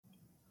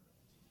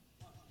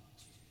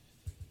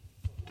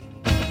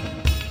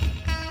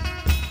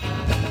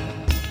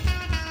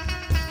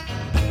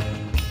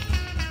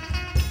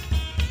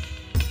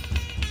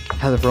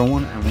Hello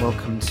everyone and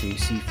welcome to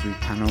See Through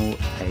Panel,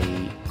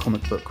 a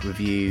comic book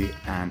review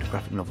and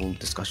graphic novel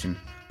discussion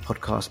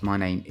podcast. My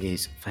name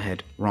is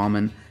Fahed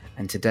Rahman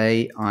and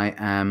today I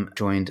am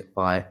joined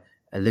by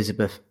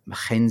Elizabeth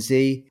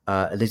Mackenzie.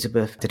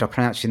 Elizabeth, did I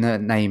pronounce your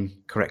name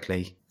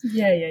correctly?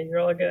 Yeah, you're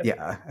all good.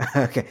 Yeah,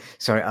 okay,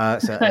 sorry.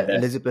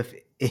 Elizabeth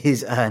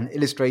is an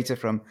illustrator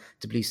from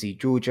Tbilisi,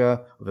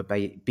 Georgia, with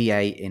a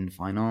BA in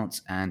Fine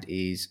Arts and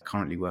is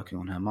currently working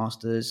on her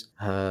Master's.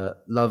 Her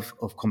love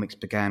of comics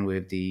began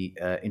with the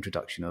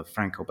introduction of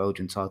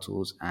Franco-Belgian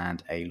titles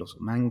and a lot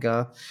of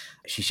manga.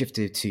 She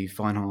shifted to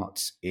Fine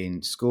Arts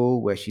in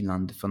school, where she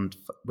learned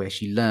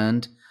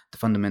the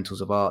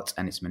fundamentals of art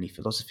and its many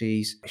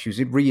philosophies. She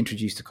was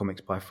reintroduced to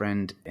comics by a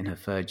friend in her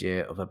third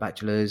year of her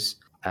bachelor's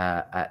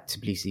at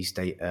Tbilisi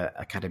State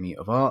Academy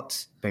of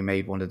Art. They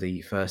made one of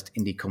the first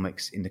indie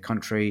comics in the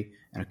country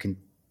and are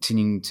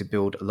continuing to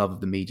build a love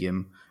of the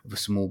medium with a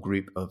small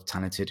group of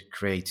talented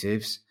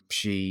creatives.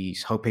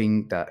 She's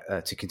hoping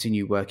that to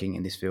continue working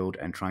in this field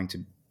and trying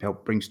to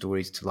help bring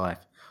stories to life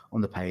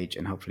on the page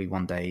and hopefully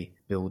one day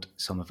build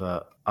some of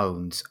her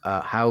own.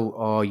 How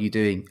are you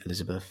doing,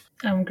 Elizabeth?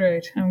 I'm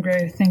great.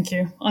 Thank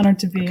you. Honored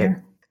to be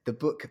here. The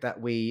book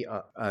that we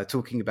are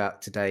talking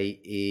about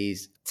today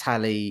is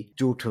Tali,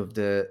 Daughter of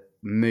the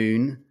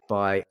Moon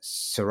by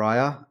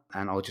Soraya,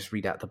 and I'll just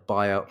read out the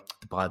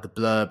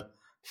blurb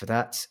for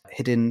that.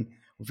 Hidden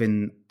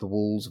within the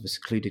walls of a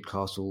secluded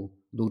castle,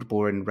 Lord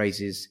Borin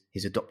raises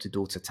his adopted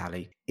daughter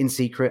Tali. In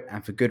secret,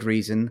 and for good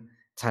reason,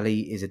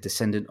 Tali is a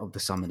descendant of the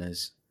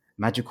Summoners,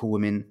 magical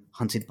women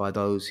hunted by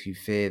those who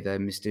fear their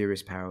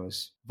mysterious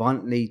powers.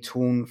 Violently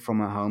torn from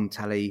her home,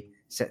 Tali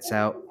sets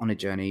out on a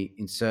journey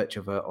in search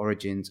of her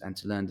origins and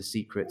to learn the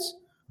secrets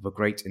of a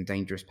great and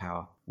dangerous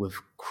power. With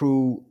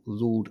cruel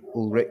Lord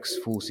Ulrich's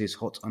forces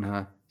hot on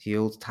her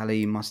heels,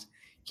 Tali must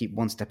keep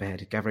one step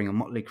ahead, gathering a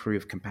motley crew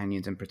of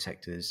companions and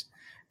protectors.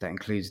 That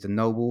includes the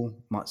noble,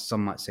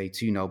 some might say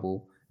too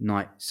noble,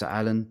 knight Sir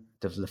Alan,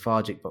 the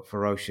lethargic but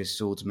ferocious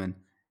swordsman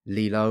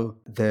Lilo.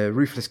 The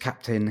ruthless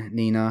captain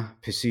Nina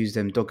pursues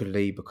them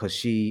doggedly because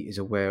she is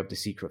aware of the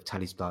secret of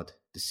Tali's blood,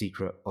 the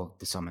secret of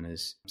the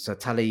Summoners. So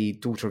Tali,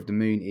 Daughter of the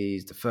Moon,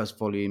 is the first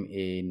volume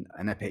in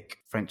an epic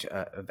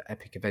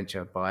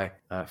adventure by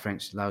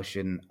French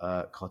Laotian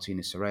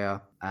cartoonist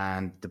Soraya,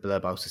 and the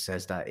blurb also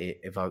says that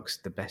it evokes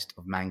the best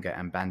of manga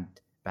and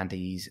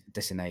bandes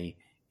dessinées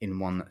in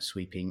one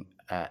sweeping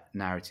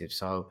narrative.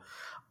 So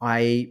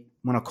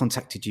when I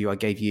contacted you, I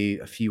gave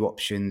you a few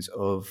options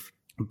of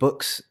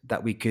books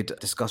that we could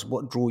discuss.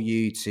 What drew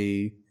you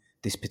to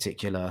this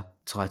particular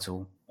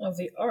title? Well,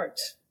 the art.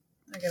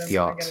 I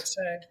gotta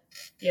say.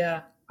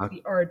 Yeah,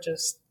 the art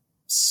just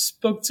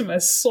spoke to my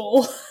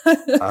soul.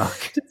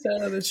 To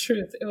tell the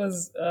truth, it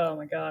was, oh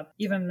my god.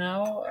 Even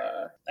now,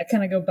 I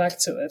kind of go back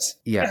to it.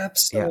 Yeah,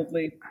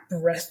 absolutely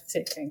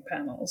breathtaking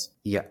panels.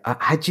 Yeah,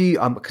 had you?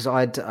 Because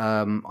I'd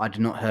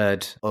not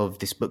heard of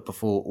this book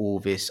before or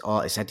this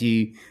artist. Had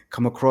you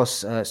come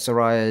across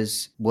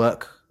Soraya's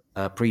work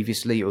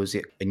previously, or was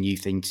it a new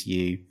thing to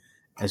you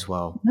as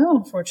well? No,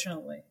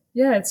 unfortunately.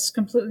 Yeah, it's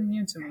completely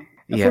new to me.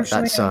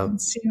 Unfortunately, I haven't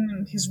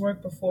seen his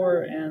work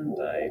before, and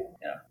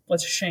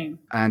what's a shame.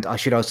 And I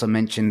should also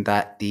mention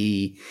that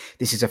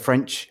this is a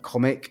French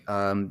comic.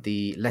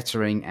 The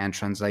lettering and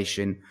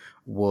translation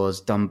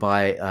was done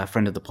by a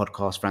friend of the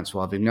podcast,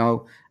 Francois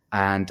Vigneault.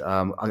 And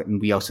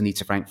we also need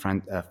to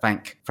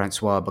thank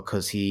Francois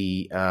because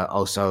he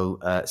also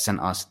sent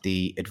us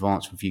the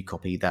advanced review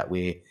copy that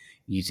we're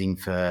using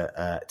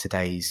for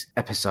today's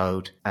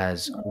episode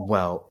as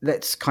well.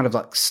 Let's kind of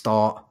like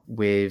start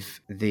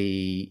with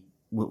the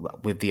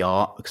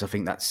art, because I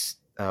think that's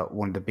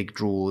one of the big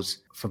draws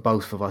for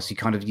both of us.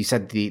 You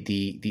said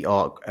the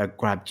art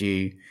grabbed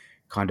you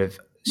kind of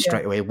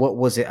straight away. What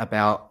was it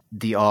about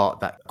the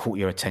art that caught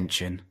your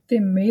attention? The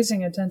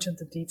amazing attention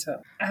to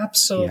detail.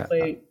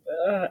 Absolutely.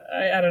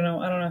 I don't know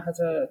how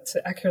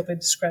to accurately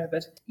describe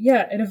it.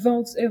 Yeah, it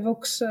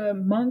evokes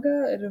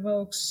manga. It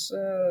evokes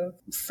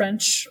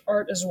French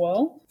art as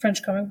well,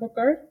 French comic book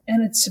art,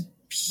 and it's a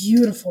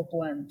beautiful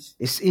blend.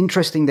 It's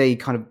interesting they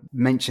kind of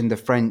mentioned the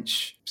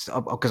French,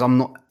 because I'm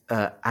not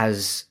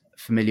as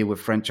familiar with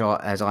French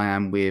art as I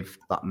am with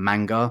like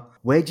manga.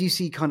 Where do you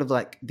see kind of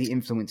like the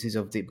influences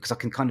of because I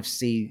can kind of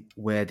see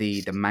where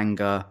the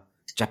manga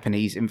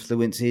Japanese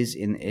influences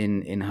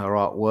in her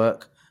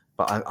artwork,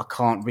 but I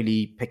can't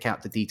really pick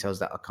out the details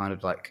that are kind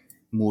of like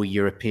more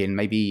European.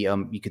 Maybe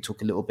you could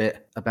talk a little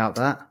bit about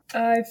that.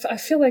 I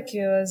feel like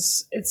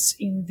it's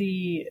in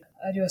the,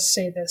 how do I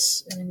say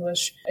this in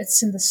English?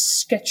 It's in the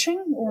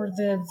sketching or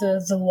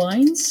the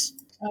lines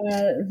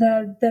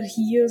that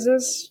he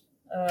uses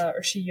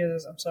or she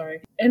uses. I'm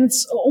sorry, and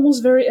it's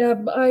almost very.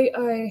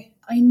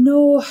 I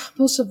know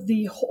most of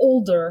the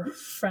older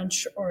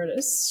French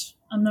artists.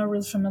 I'm not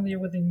really familiar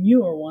with the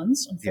newer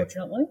ones,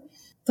 unfortunately. Yeah.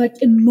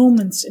 Like in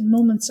moments,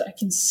 I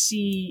can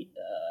see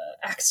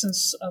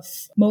accents of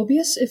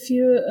Moebius. If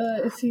you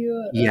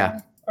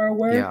are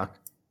aware. Yeah.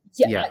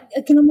 yeah, Yeah.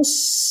 I can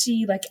almost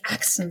see like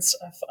accents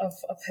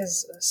of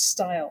his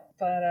style,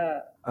 but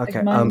like Okay.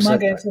 So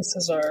manga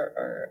influences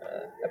are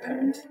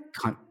apparent.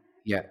 kind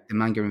yeah, the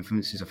manga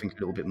influences I think a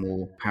little bit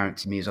more apparent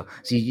to me as well.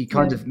 So you Yeah.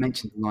 kind of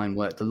mentioned the line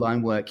work. The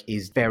line work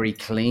is very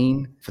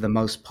clean for the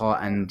most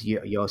part, and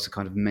you also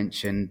kind of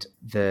mentioned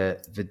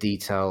the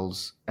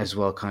details as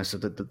well. Kind of so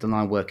that the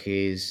line work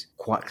is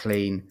quite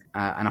clean,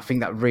 and I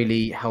think that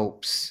really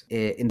helps.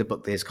 In the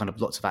book, there's kind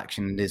of lots of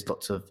action, and there's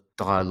lots of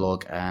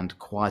dialogue and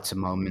quieter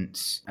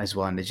moments as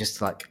well, and there's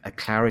just like a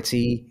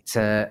clarity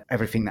to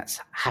everything that's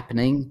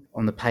happening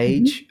on the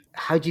page.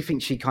 How do you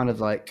think she kind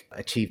of like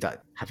achieved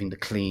that, having the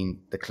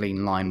clean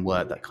line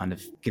work that kind of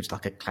gives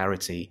like a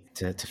clarity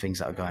to things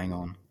that are going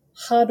on?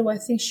 How do I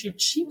think she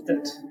achieved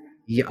it?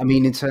 Yeah, I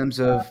mean, in terms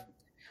of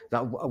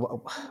that,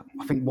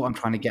 I think what I'm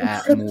trying to get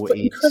at more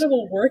is,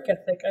 Incredible work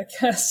ethic, I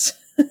guess.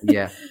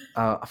 yeah,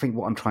 I think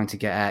what I'm trying to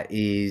get at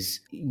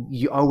is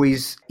you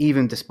always,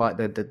 even despite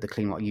the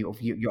clean work,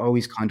 you're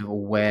always kind of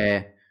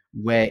aware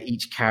where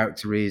each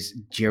character is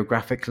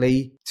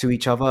geographically to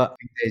each other.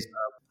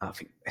 I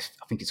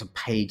think it's on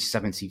page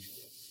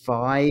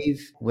 75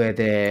 where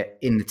they're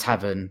in the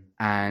tavern,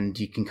 and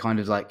you can kind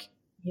of like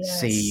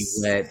see Yes.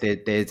 where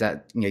there's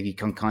that, you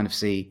can kind of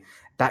see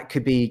that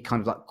could be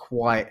kind of like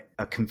quite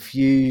a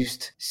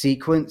confused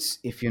sequence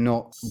if you're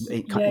not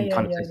in kind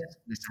of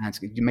hands.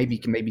 You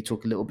can maybe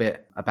talk a little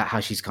bit about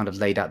how she's kind of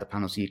laid out the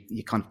panel so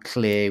you're kind of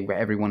clear where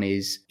everyone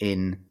is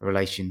in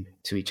relation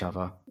to each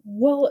other.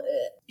 Well,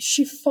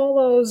 she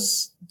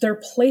follows their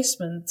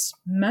placement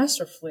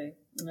masterfully.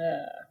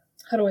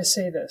 How do I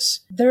say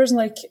this? There's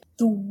like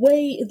the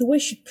way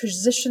she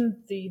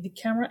positioned the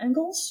camera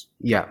angles.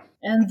 Yeah.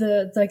 And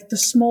the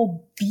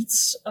small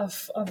beats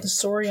of the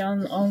story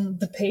on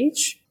the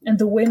page, and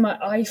the way my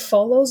eye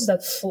follows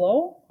that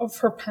flow of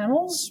her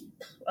panels.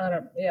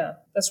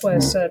 That's why I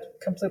said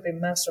completely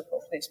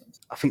masterful placement.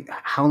 I think,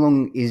 how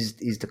long is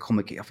the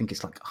comic? I think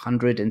it's like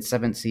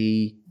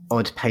 170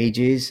 odd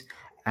pages,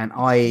 and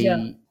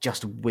I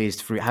just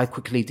whizzed through. How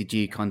quickly did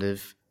you kind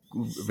of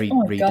read?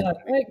 Oh my god!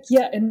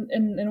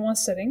 In one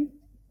sitting,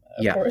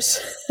 of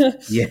course.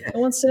 Yeah. In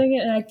one sitting,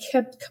 and I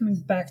kept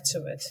coming back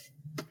to it.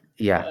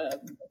 Yeah. A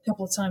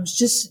couple of times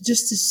just to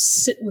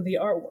sit with the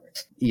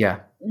artwork. Yeah.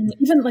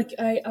 Even like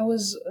I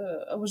was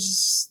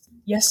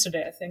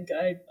yesterday, I think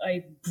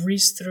I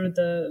breezed through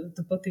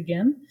the book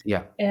again.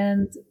 Yeah.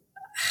 And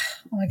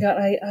oh my god,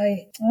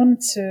 I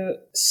wanted to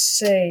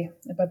say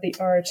about the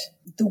art,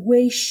 the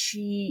way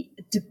she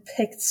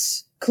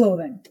depicts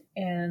clothing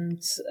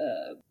and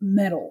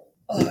metal.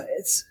 Oh,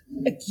 it's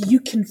like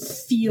you can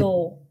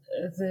feel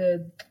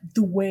the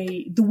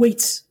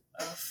weight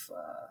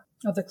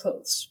of the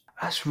clothes.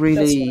 That's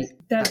really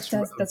that's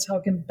how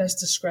I can best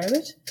describe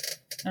it.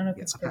 I don't know if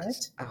it's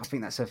correct. I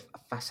think that's a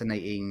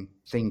fascinating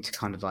thing to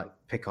kind of like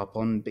pick up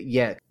on. But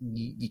yeah,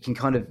 you can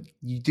kind of,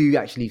 you do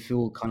actually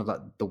feel kind of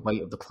like the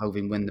weight of the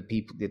clothing when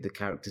the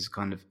characters are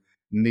kind of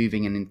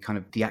moving and in kind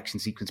of the action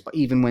sequence. But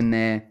even when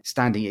they're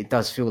standing, it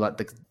does feel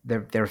like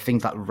there are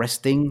things like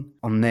resting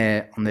on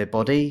their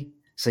body.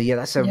 So yeah,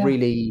 that's a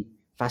really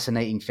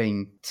fascinating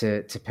thing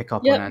to pick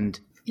up on. And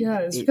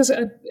it's because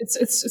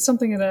it's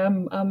something that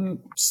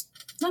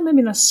I'm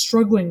maybe not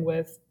struggling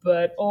with,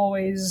 but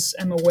always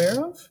am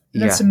aware of.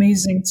 And that's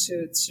amazing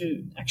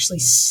to actually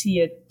see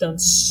it done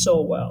so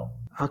well.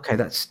 Okay,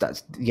 that's I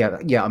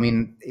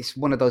mean, it's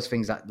one of those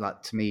things that,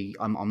 like, to me,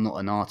 I'm not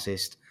an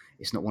artist.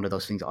 It's not one of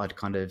those things that I'd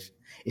kind of.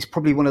 It's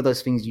probably one of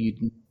those things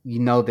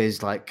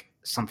there's like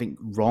something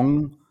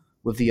wrong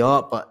with the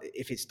art, but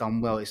if it's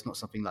done well, it's not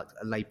something like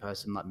a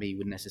layperson like me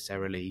would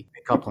necessarily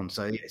pick up on.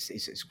 So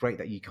it's great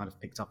that you kind of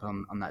picked up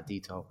on that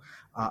detail.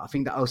 I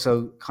think that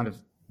also kind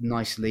of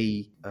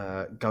nicely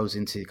goes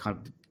into kind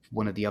of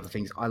one of the other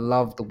things. I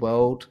love the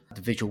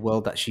visual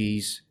world that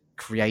she's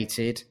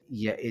created.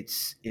 Yeah, it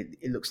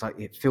looks like,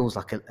 it feels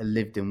like a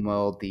lived-in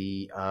world.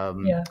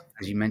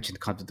 As you mentioned,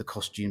 kind of the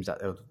costumes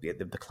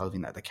the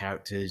clothing that the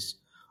characters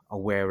are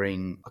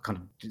wearing are kind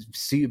of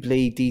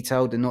suitably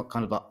detailed. They're not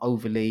kind of like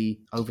overly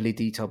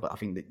detailed, but I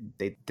think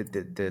that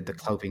the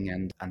clothing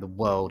and the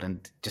world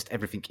and just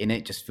everything in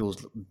it just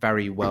feels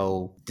very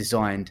well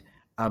designed.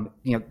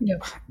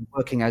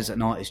 Working as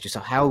an artist, just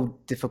how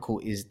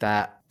difficult is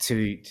that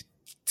to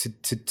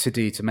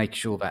do, to make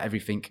sure that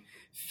everything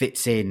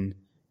fits in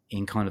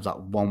kind of like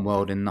one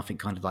world and nothing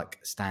kind of like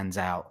stands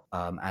out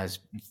as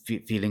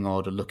feeling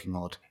odd or looking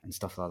odd and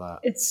stuff like that?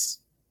 It's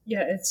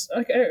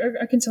I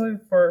can tell you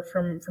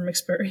from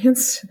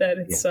experience that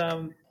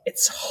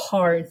it's a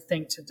hard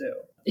thing to do.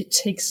 It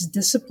takes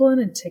discipline,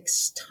 it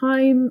takes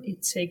time,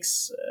 it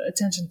takes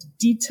attention to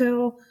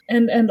detail,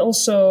 and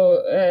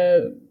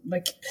also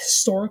like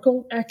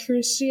historical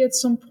accuracy at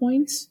some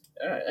point.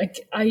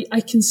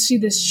 I can see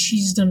this.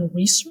 She's done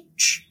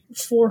research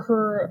for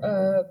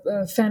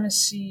her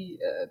fantasy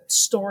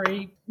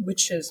story,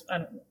 which is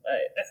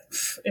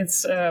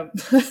it's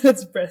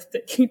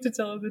breathtaking, to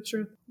tell you the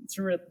truth. It's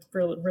really,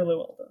 really, really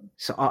well done.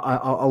 So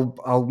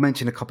I'll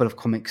mention a couple of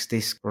comics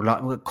that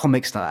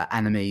are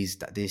animes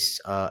that this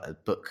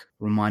book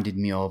reminded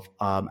me of,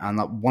 and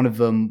like one of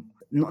them,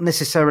 not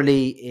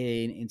necessarily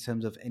in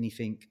terms of any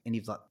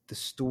of like the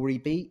story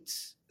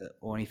beats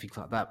or anything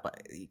like that,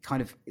 but it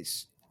kind of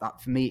it's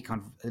that for me. It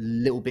kind of a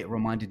little bit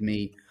reminded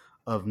me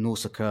of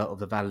Nausicaa of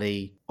the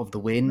Valley of the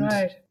Wind.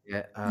 Right.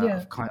 Yeah, Yeah.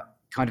 I've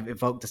kind of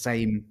evoked the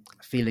same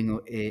feeling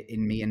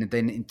in me, and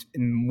then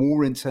in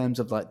more in terms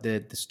of like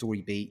the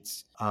story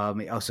beats.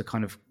 It also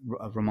kind of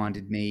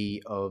reminded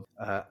me of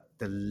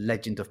the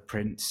Legend of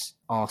Prince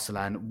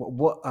Arslan.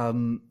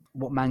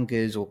 What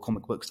mangas or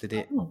comic books did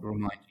it Oh,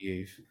 remind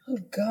you of? oh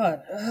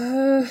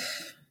God.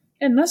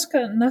 And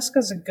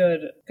Nazca's a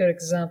good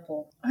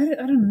example. I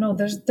don't know.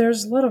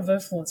 There's a lot of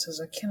influences.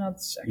 I cannot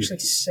actually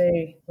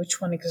say which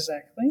one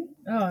exactly.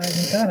 Oh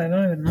God, I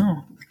don't even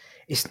know.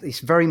 It's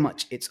very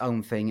much its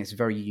own thing. It's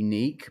very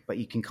unique, but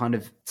you can kind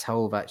of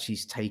tell that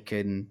she's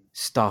taken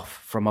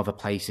stuff from other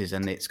places,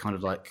 and it's kind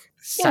of like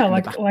sat Yeah, in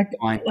the back of my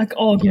mind. like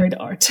all great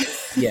art.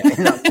 Yeah,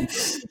 like,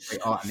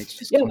 great art, and it's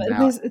just Yeah, comes but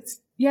out.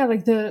 it's yeah,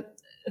 like the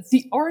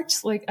art.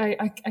 Like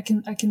I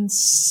can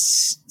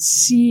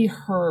see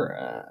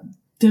her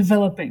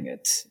developing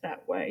it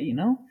that way.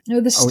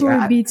 The Oh, story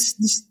yeah, beats.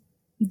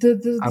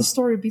 The I,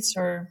 story beats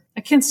are.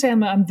 I can't say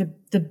I'm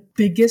the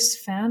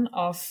biggest fan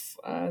of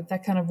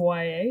that kind of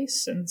YA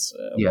since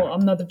yeah,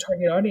 I'm not the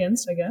target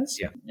audience, I guess.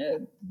 yeah,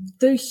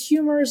 The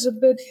humor is a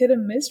bit hit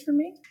and miss for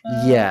me.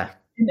 yeah,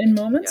 In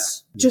yeah,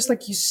 moments, just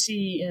like you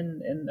see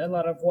in a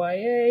lot of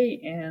YA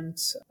and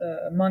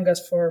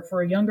mangas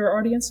for younger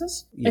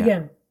audiences. yeah.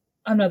 Again,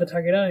 I'm not the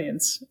target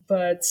audience,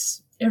 but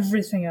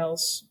everything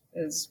else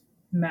is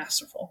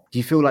masterful. Do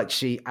you feel like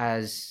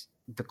as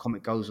the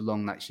comic goes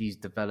along, that she's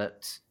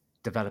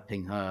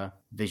developing her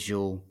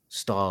visual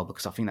style?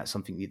 Because I think that's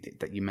something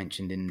that you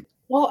mentioned in.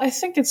 Well, I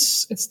think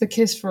it's the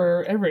case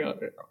for every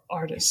other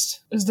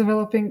artist is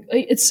developing.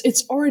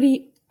 It's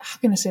already, how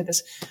can I say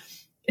this?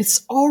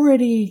 It's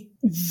already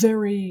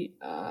very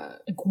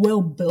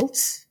well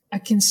built. I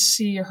can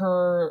see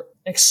her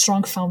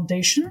strong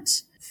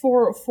foundations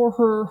for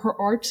her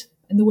art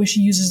and the way she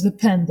uses the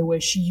pen, the way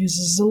she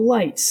uses the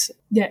lights.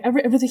 Yeah,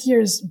 everything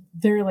here is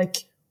very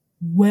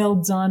well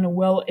done,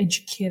 well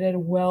educated,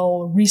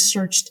 well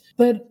researched.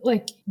 But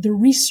the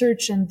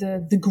research and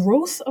the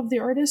growth of the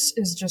artist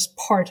is just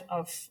part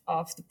of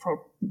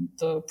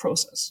the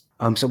process.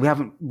 So we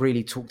haven't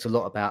really talked a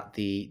lot about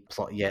the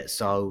plot yet.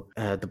 So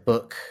the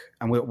book,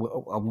 and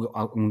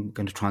I'm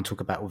going to try and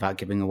talk about without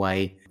giving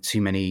away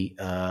too many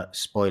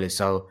spoilers.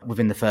 So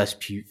within the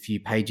first few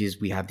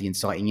pages, we have the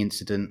inciting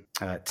incident.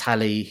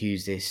 Tally,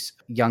 who's this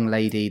young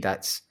lady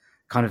that's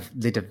kind of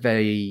lived a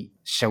very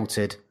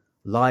sheltered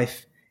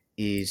life,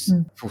 is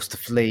forced to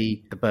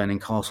flee the burning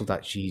castle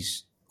that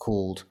she's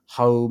called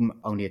home,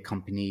 only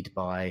accompanied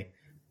by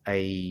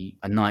a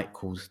knight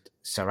called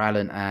Sir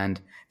Alan, and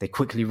they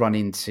quickly run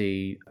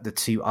into the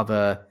two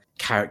other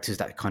characters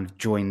that kind of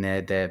join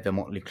their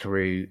motley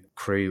crew,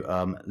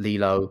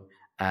 Lilo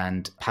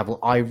and Pavel.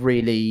 I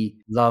really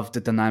loved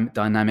the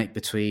dynamic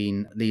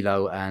between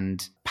Lilo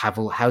and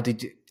Pavel. How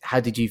did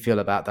you feel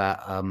about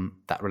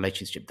that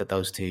relationship that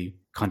those two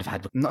kind of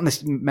had? Not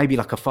necessarily maybe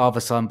like a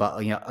father-son, but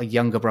a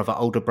younger brother,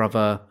 older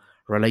brother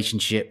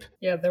relationship.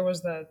 Yeah, there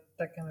was that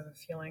kind of a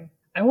feeling.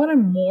 I wanted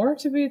more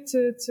to be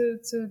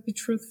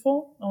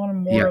truthful. I wanted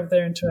more of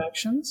their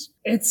interactions.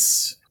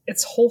 It's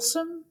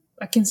wholesome.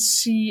 I can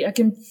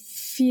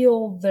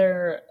feel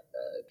their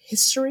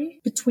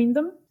history between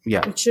them.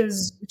 Yeah, which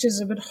is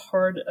a bit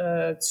hard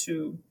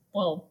to.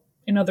 Well,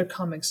 in other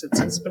comics,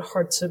 it's a bit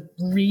hard to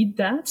read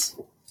that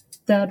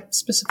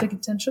specific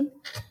intention.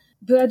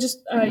 But I just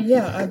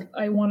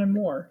I wanted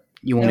more.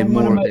 you wanted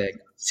more of their.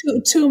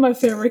 Two of my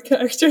favorite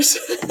characters.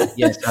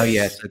 Yes, oh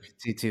yes, so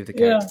two of the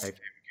favorite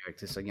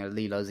characters. So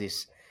Lilo's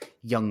this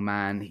young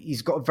man.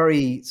 He's got a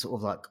very sort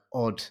of like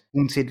odd,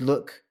 haunted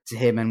look to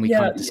him, and we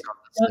kind of discover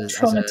this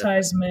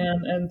traumatized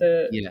man and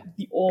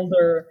the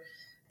older,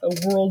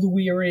 world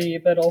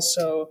weary, but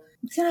also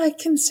I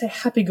can say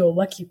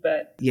happy-go-lucky,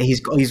 but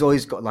he's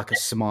always got like a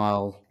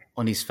smile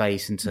on his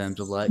face in terms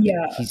of like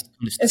he's kind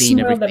of a seen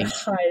smile everything. that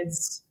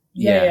hides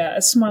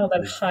a smile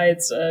that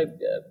hides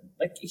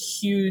like a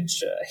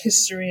huge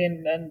history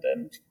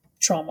and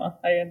trauma.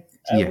 I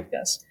would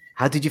guess.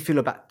 How did you feel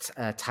about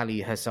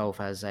Tally herself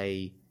as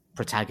a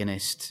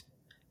protagonist?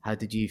 How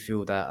did you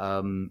feel that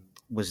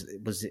was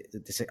it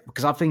this,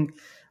 because I think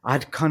I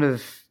had kind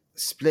of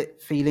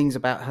split feelings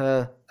about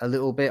her a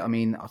little bit. I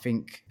mean, I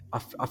think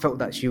I felt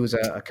that she was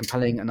a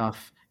compelling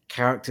enough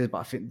character, but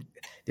I think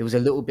there was a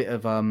little bit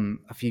of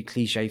a few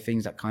cliche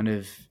things that kind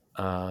of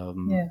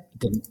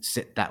didn't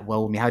sit that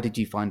well with me. How did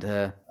you find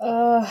her?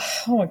 Oh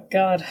my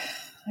god,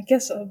 I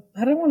guess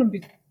I don't want to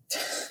be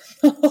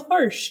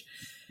harsh.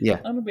 Yeah, I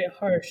don't want to be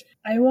harsh.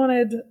 I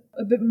wanted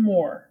a bit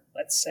more,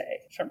 let's say,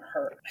 from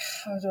her.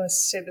 How do I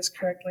say this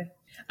correctly?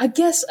 I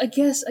guess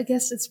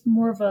it's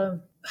more of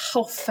a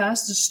how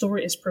fast the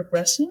story is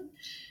progressing,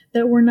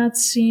 that we're not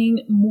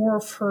seeing more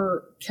of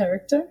her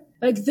character.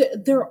 Like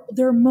there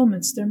are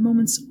moments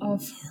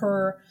of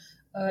her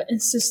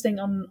insisting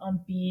on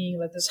being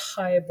like this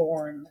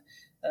highborn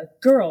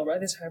girl,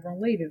 right? This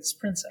highborn lady, this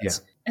princess.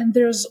 Yeah. And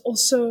there's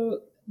also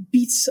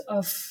beats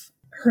of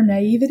her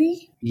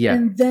naivety, Yeah.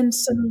 and then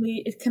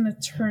suddenly it kind of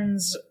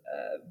turns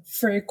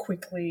very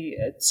quickly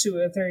to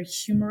a very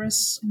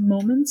humorous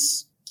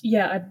moments.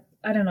 Yeah,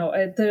 I don't know.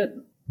 I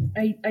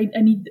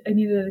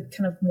needed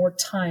kind of more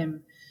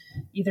time,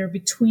 either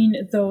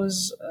between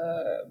those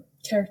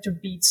character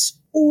beats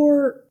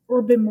or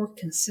a bit more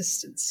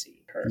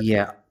consistency.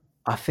 Yeah,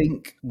 I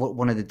think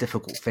one of the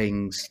difficult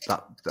things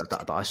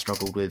that I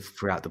struggled with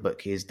throughout the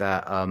book is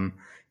that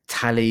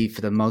Tally,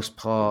 for the most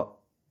part,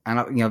 and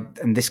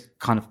and this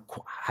kind of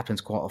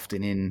happens quite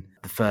often in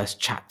the first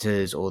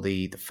chapters or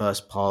the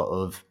first part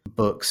of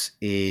books,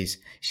 is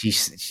she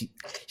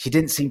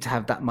didn't seem to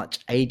have that much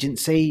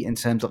agency in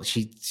terms of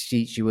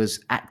she was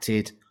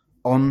acted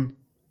on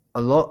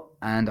a lot,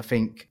 and I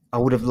think I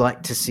would have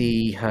liked to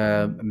see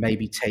her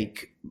maybe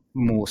take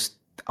more.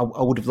 I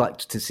would have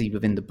liked to see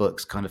within the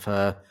books kind of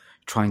her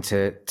trying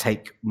to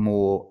take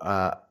more,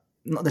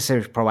 not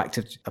necessarily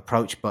proactive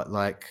approach, but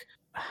like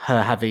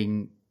her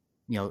having,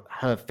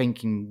 her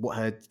thinking what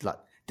her like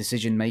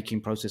decision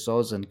making process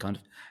was and kind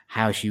of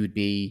how she would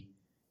be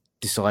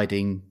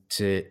deciding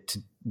to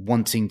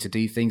wanting to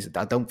do things.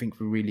 I don't think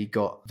we really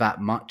got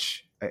that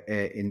much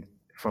in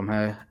from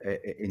her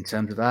in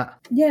terms of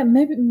that. Yeah,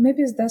 maybe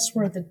that's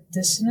where the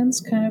dissonance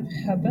kind of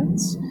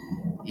happens.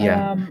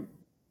 Yeah.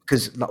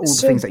 Because like all the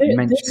So things that you this,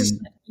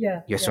 mentioned,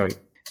 yeah. sorry.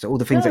 So all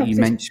the things No, that you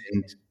please.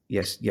 mentioned,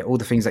 yes, yeah, all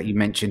the things that you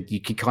mentioned, you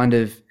could kind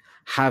of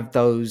have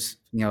those,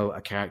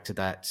 a character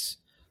that's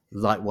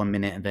light one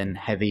minute and then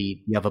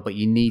heavy the other, but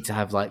you need to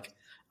have like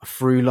a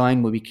through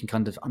line where we can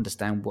kind of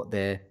understand what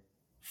their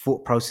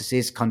thought process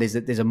is. Kind of,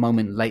 there's a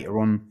moment later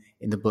on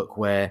in the book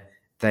where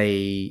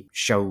they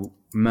show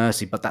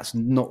mercy, but that's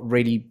not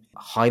really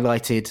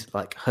highlighted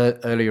like her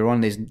earlier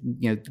on. There's,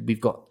 we've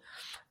got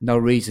no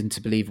reason to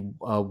believe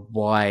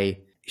why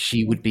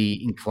she would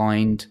be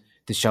inclined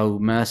to show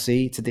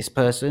mercy to this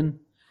person,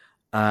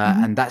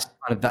 and that's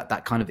kind of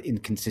that kind of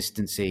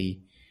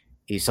inconsistency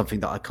is something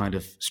that I kind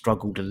of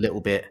struggled a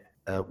little bit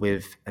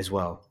with as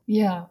well.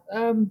 Yeah,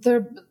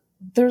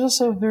 there's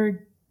also a very.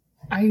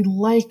 I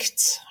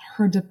liked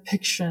her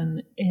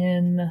depiction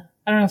in.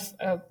 I don't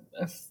know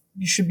if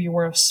you should be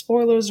aware of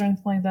spoilers or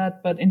anything like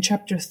that, but in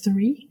chapter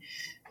 3,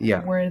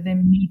 Yeah, where they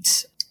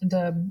meet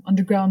the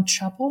underground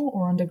chapel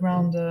or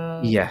underground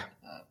yeah,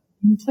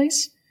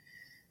 place.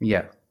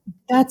 yeah,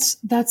 That's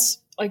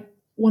like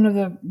one of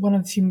the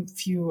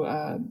few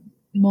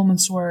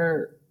moments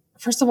where,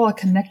 first of all, I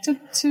connected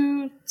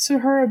to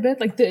her a bit.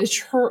 Like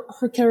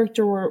her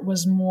character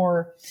was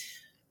more,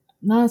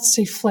 not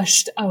say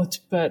fleshed out,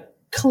 but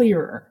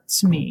clearer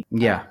to me.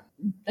 yeah,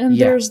 And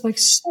yeah. there's like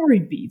story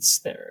beats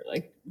there,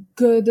 like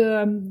good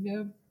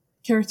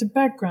character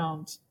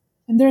background,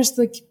 and there's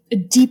like a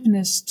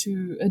deepness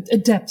to a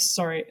depth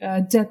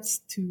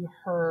to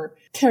her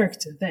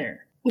character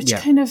there, which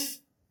kind of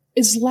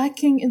is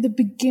lacking in the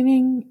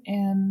beginning,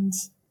 and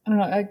I don't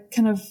know,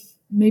 kind of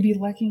maybe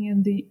lacking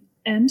in the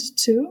end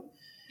too.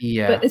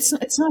 Yeah, but it's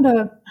not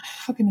a,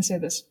 how can I say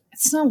this?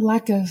 It's not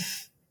lack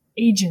of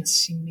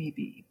agency,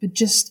 maybe, but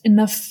just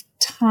enough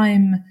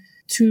time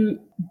to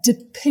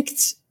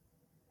depict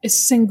a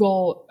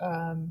single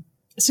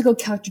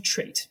character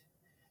trait.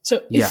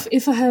 So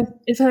if I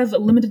have a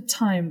limited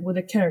time with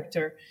a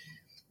character,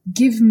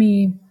 give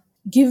me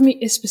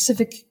a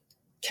specific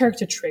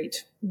character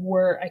trait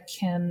where I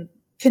can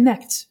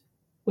connect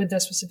with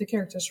that specific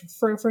character. So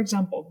for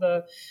example,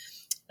 the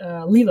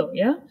Lilo,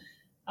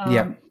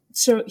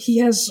 so he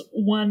has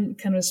one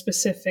kind of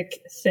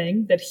specific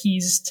thing that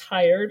he's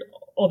tired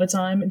all the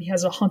time, and he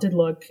has a haunted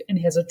look, and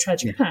he has a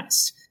tragic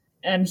past,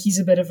 and he's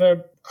a bit of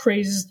a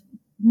crazed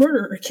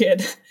murderer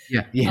kid.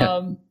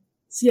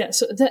 So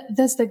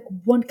that's like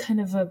one kind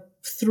of a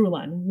through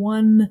line,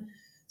 one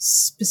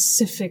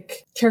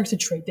specific character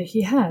trait that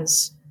he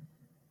has.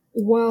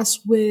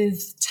 Whilst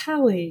with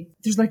Tally,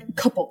 there's like a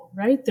couple,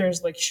 right?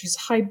 There's like, she's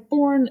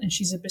highborn and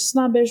she's a bit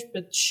snobbish,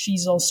 but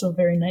she's also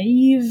very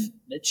naive.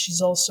 But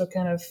she's also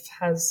kind of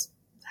has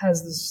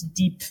this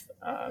deep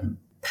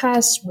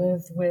past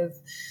with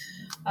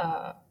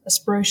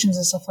aspirations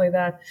and stuff like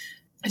that.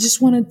 I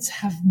just wanted to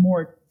have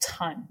more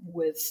time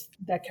with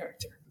that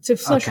character to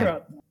flesh her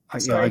out. I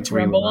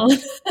agree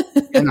with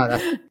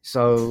that.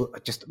 So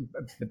just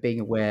being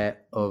aware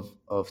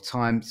of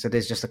time. So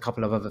there's just a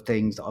couple of other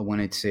things that I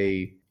wanted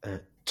to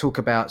talk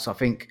about. So I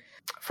think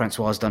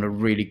Francois has done a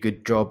really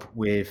good job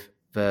with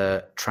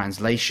the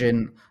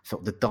translation. I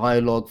thought the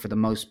dialogue, for the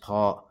most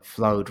part,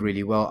 flowed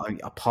really well.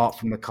 Apart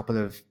from a couple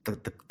of the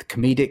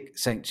comedic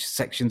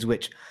sections,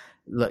 which,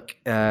 look,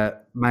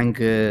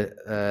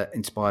 manga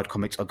inspired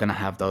comics are going to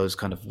have those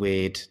kind of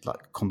weird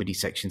like comedy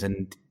sections,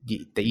 and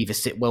they either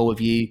sit well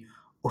with you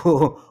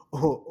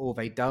or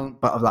they don't.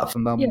 But like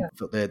from them, I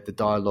thought the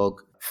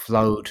dialogue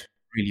flowed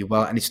really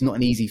well, and it's not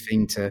an easy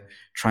thing to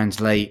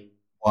translate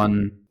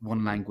one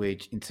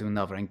language into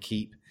another and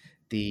keep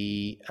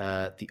the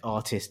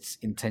artist's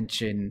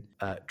intention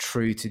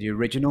true to the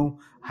original.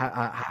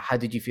 How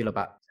did you feel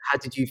about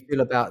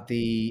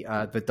the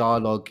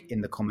dialogue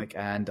in the comic?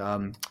 And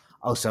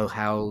also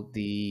how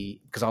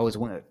because I always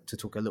wanted to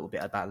talk a little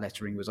bit about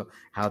lettering, was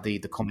how the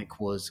comic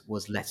was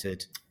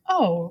lettered.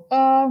 Oh,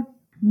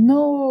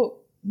 no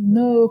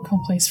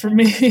complaints from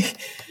me.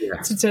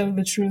 Yeah. To tell you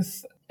the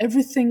truth,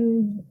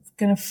 everything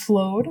kind of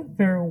flowed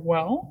very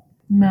well,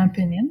 in my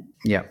opinion.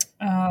 Yeah.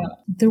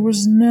 There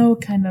was no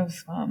kind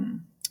of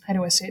how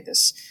do I say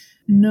this?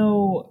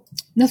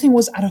 Nothing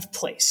was out of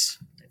place.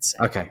 Let's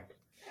say.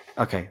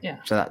 Okay. Yeah.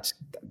 So that's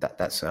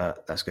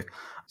good.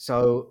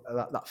 So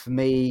for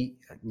me,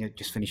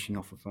 just finishing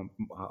off with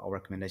our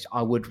recommendation,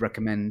 I would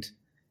recommend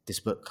this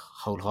book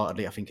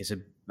wholeheartedly. I think it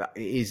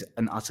is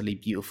an utterly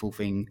beautiful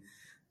thing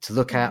to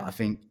look at. I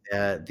think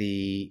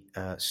the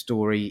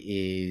story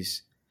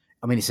is,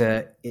 I mean,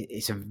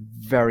 it's a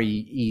very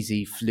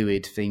easy,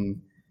 fluid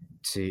thing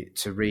to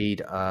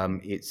read.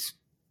 It's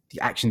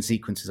the action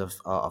sequences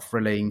are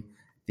thrilling.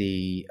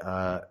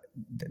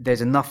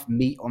 There's enough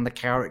meat on the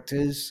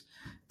characters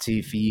for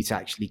you to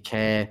actually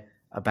care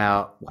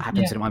about what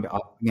happens to them.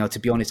 To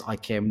be honest, I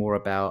care more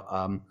about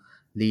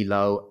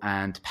Lilo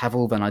and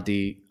Pavel than I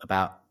do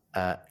about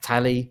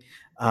Tally.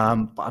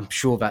 But I'm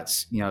sure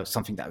that's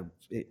something that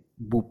it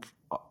will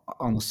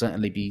almost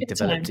certainly be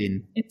developed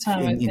in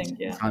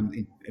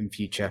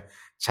future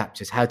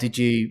chapters. How did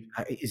you?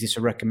 Is this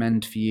a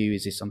recommend for you?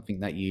 Is this something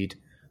that you'd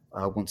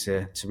want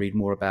to read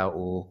more about?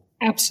 Or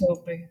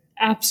absolutely.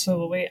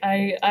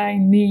 I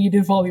need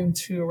a volume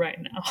 2 right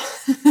now.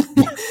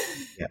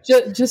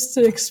 Just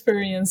to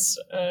experience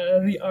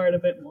the art a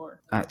bit more.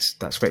 That's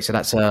great. So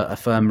that's a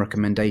firm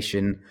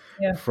recommendation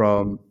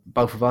from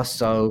both of us.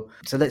 So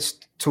let's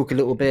talk a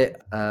little bit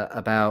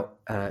about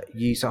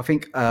you. So I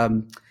think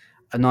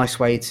a nice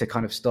way to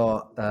kind of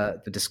start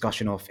the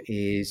discussion off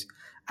is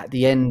at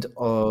the end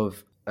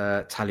of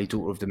Tally,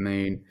 Daughter of the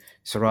Moon.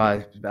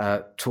 Soraya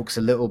talks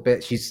a little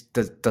bit.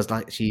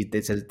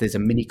 There's a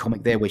mini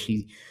comic there where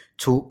she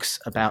talks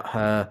about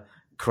her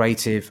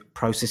creative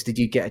process. Did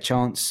you get a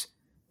chance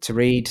to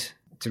read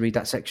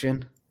that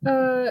section?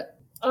 I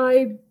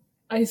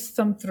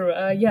thumbed through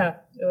it.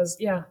 It was.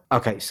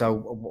 Okay, so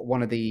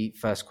one of the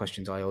first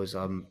questions I always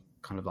kind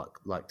of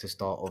like to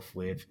start off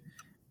with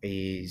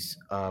is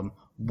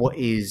what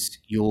is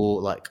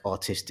your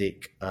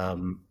artistic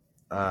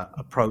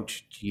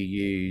approach? Do you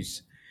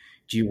use?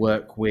 Do you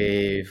work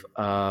with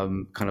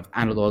kind of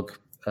analog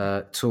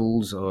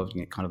tools, or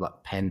kind of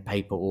like pen,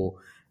 paper, or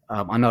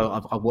I know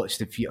I've watched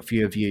a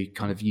few of you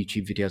kind of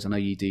YouTube videos. I know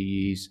you do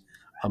use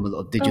a lot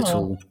of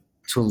digital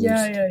tools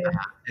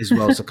as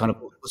well. So kind of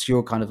what's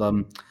your kind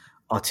of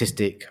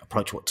artistic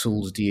approach? What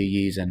tools do you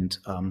use? And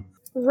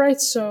right,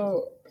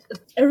 so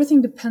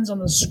everything depends on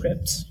the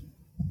script.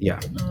 Yeah.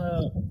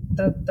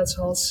 That's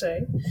all I'll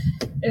say.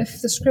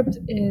 If the script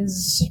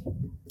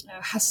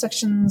has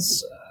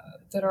sections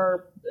that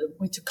are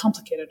way too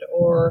complicated,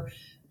 or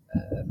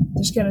I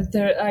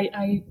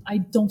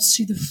don't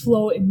see the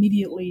flow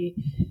immediately,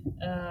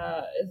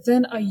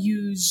 then I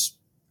use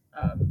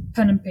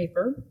pen and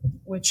paper,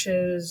 which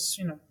is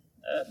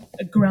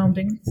a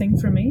grounding thing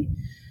for me.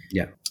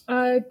 Yeah.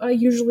 I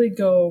usually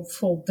go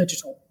full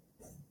digital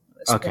at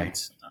this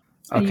point.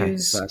 I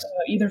use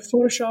either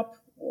Photoshop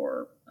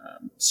or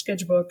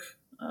Sketchbook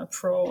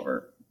Pro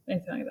or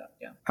anything like that.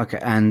 Yeah. Okay.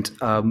 And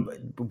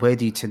where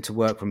do you tend to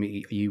work from? Are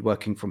you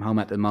working from home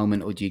at the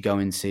moment, or do you go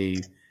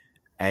into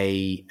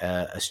a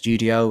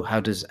studio? How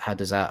does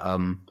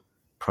that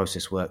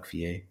process work for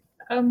you?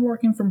 I'm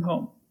working from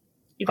home.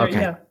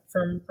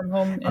 From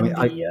home in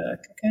the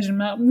Caucasian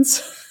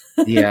Mountains.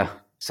 Yeah.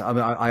 So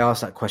I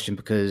asked that question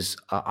because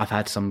I've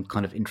had some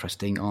kind of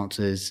interesting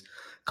answers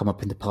come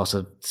up in the past.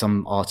 Of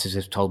some artists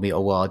have told me,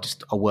 "Oh well,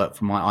 I work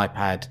from my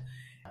iPad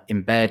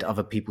in bed."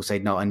 Other people say,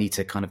 "No, I need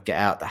to kind of get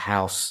out the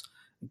house,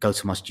 go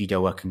to my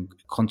studio work and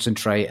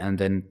concentrate." And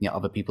then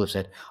other people have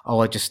said, "Oh,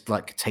 I just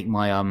take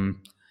my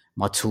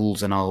my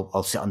tools and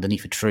I'll sit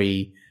underneath a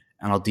tree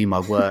and I'll do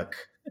my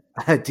work."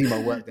 Do my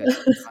work there.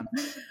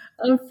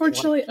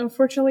 Unfortunately, I'm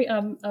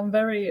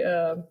very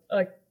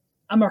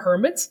I'm a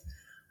hermit.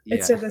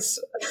 I'd say this.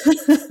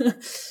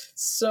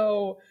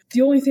 So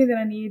the only thing that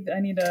I need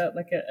a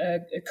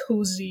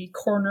cozy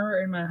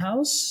corner in my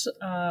house.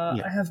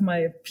 I have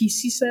my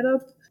PC set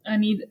up. I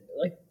need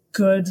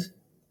good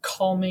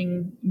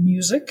calming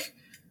music,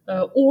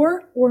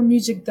 or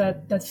music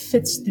that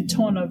fits the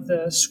tone of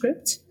the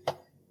script,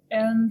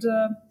 and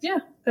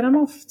then I'm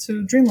off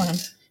to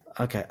dreamland.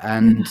 Okay,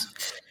 and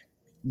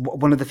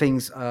one of the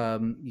things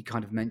you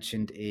kind of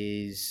mentioned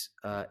is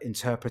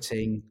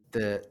interpreting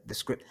the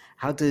script.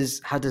 How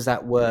does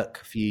that work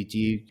for you?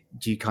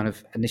 Do you kind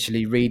of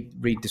initially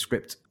read the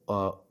script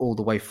all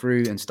the way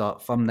through and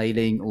start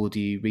thumbnailing, or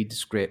do you read the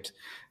script,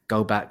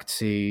 go back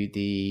to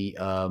the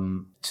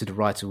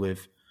writer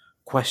with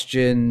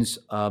questions?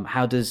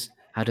 How does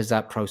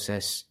that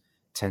process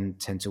tend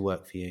to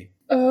work for you?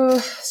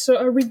 So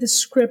I read the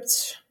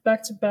script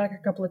back to back a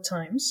couple of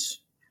times.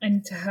 I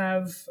need to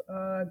have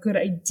a good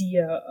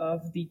idea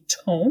of the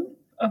tone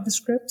of the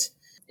script.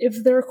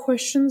 If there are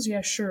questions,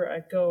 sure,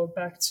 I go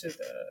back to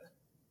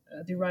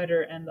the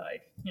writer and I,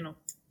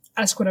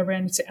 ask whatever I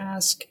need to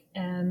ask,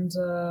 and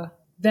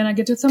then I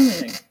get to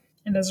thumbnailing.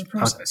 and there's a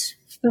process.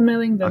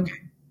 Thumbnailing them Okay.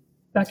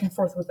 back and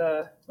forth with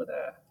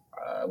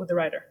the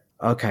writer.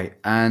 Okay,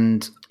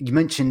 and you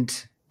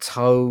mentioned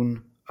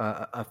tone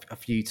a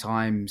few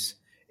times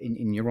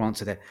in your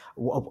answer there.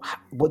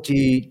 What do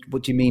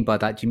you mean by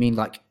that? Do you mean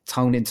like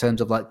tone in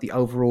terms of like the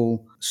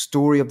overall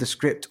story of the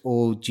script,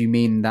 or do you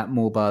mean that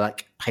more by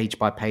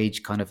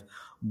page kind of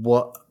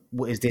what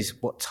is this?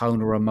 What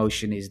tone or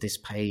emotion is this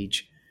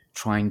page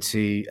trying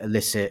to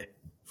elicit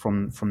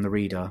from the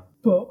reader?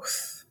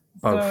 Both.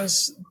 Both.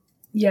 Those,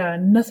 yeah,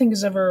 nothing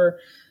is ever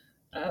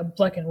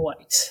black and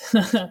white,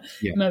 Yeah.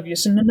 in my view.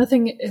 So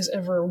nothing is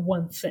ever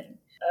one thing.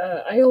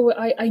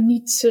 I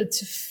need to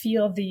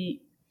feel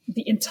the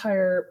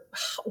entire,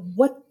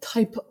 what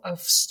type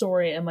of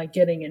story am I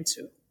getting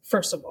into,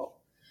 first of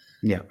all.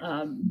 Yeah.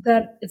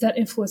 That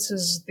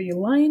influences the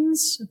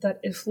lines, that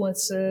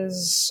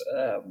influences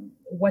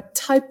what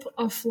type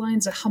of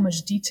lines, how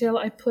much detail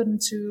I put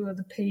into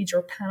the page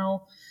or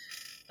panel.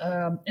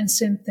 And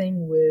same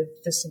thing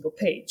with the single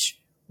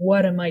page.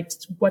 What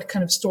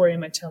kind of story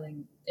am I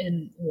telling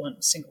in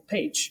one single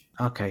page?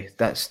 Okay,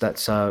 that's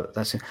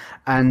it.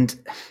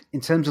 And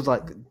in terms of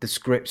like the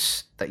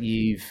scripts that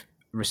you've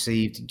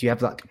received, do you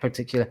have like a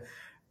particular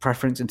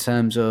preference in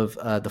terms of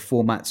the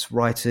formats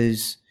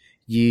writers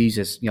use?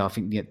 As you know, I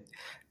think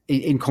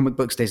in comic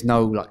books there's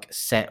no like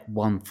set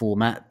one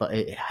format, but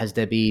has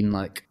there been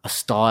like a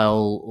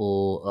style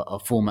or a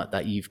format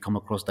that you've come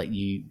across that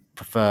you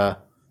prefer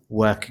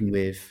working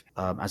with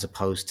as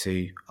opposed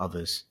to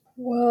others?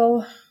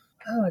 Well,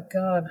 oh my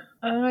god,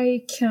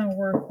 I can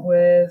work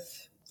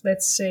with,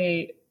 let's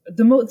say,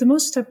 the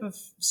most type of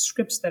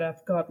scripts that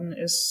I've gotten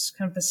is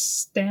kind of the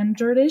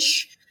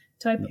standardish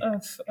type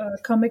of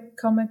comic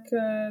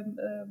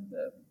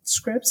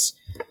scripts.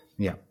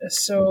 Yeah.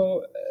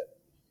 So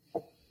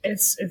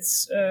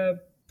it's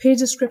page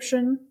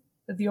description,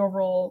 the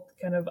overall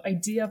kind of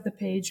idea of the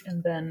page,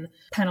 and then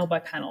panel by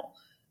panel,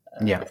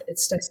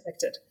 it's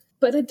dissected.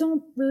 But I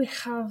don't really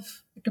have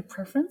like a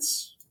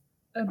preference.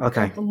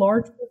 Okay. A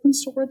large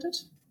preference toward it.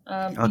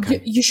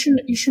 Okay. You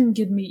shouldn't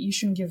give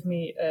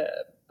me a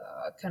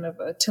kind of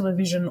a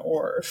television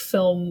or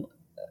film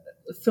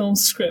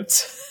script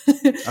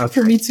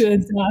for me to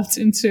adapt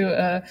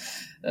into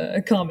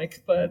a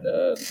comic. But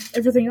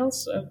everything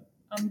else,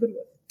 I'm good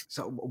with.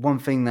 So one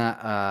thing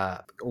that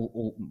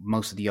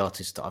most of the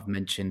artists that I've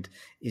mentioned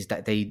is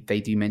that they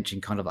do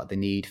mention kind of like the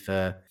need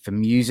for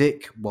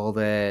music while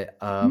they're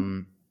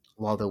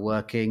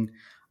working,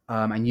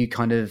 and you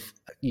kind of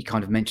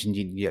mentioned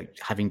you know,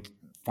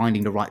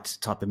 finding the right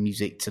type of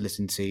music to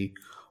listen to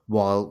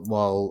while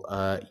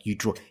you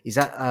draw. Is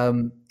that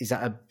do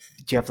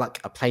you have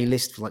like a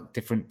playlist for like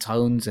different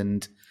tones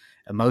and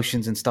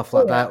emotions and stuff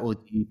like that, or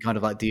do you kind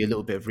of like do a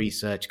little bit of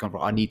research? Kind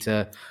of, I need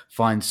to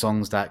find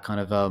songs that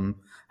kind of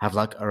have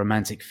like a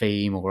romantic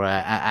theme or a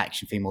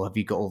action theme, or have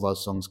you got all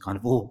those songs kind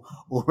of all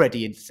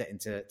already set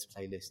into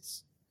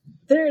playlists?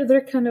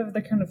 They're kind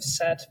of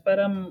set, but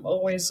I'm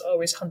always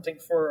hunting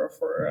for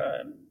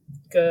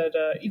good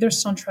either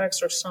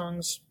soundtracks or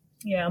songs.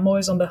 Yeah, I'm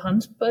always on the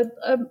hunt, but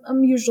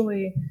I'm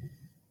usually,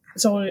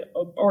 it's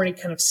already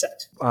kind of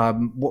set.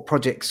 What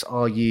projects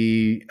are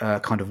you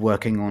kind of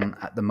working on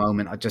at the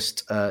moment? I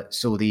just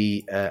saw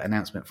the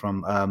announcement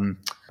from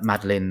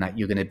Madeline that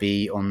you're going to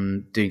be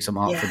doing some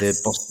art for the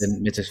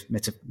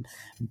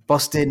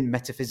Boston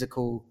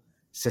Metaphysical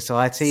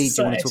Society.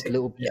 Do you want to talk a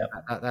little bit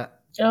about that?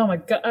 Oh my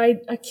god,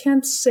 I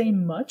can't say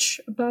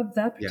much about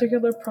that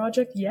particular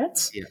project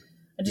yet. Yeah.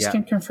 I just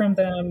can confirm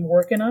that I'm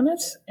working on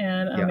it,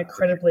 and I'm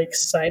incredibly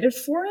excited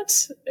for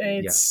it.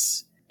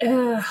 It's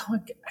how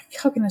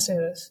can I say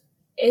this?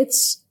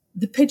 It's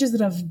the pages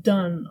that I've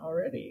done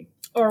already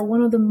are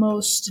one of the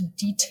most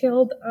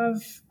detailed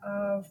I've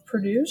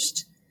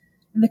produced,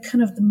 and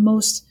the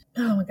most.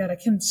 Oh my god, I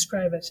can't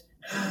describe it.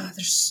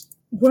 There's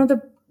one of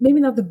the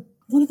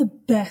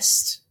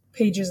best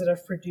pages that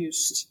I've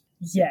produced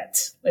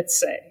yet, let's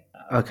say.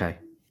 Okay.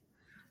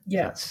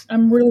 Yeah,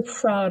 I'm really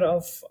proud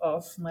of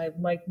my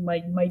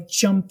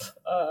jump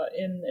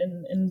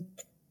in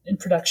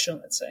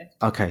production, let's say.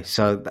 Okay,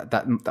 so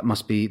that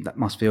must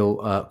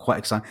feel quite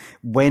exciting.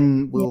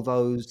 When will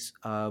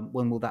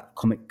when will that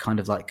comic kind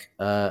of like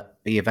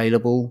be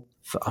available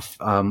for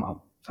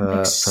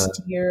next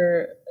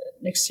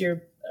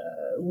year,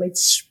 late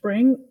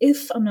spring,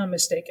 if I'm not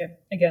mistaken.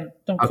 Again,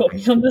 don't quote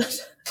me on that.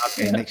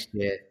 Okay, next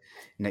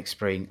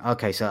spring.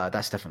 Okay, so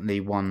that's definitely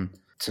one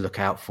to look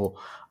out for.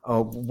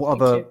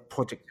 What other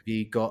projects have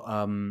you got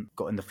in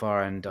the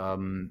fire, and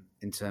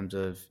in terms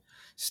of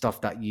stuff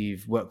that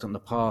you've worked on in the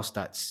past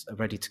that's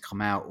ready to come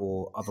out,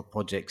 or other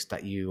projects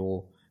that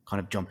you're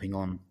kind of jumping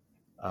on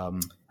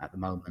at the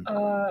moment?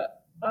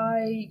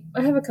 I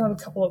have a couple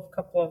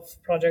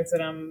of projects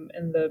that I'm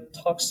in the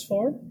talks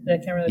for that I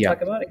can't really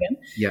talk about again.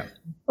 Yeah.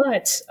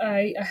 But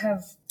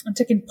I'm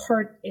taking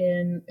part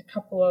in a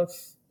couple of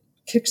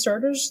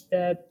Kickstarters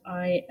that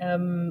I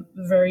am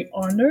very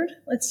honored,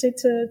 let's say,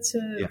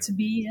 to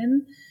be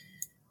in,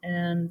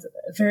 and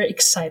very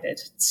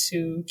excited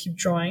to keep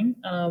drawing.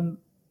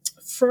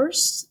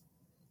 First,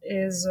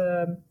 is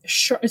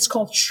it's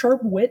called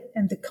Sharp Wit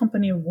and the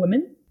Company of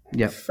Women.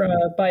 Yeah.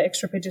 By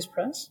Extra Pages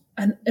Press,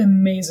 an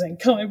amazing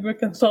comic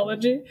book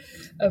anthology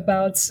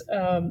about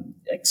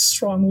like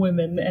strong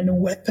women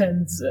and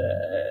weapons.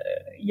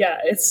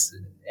 It's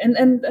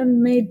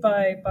and made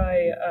by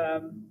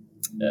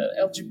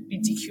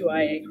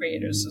LGBTQIA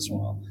creators as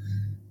well.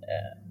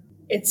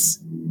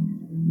 It's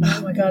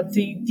oh my god,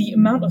 the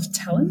amount of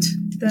talent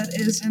that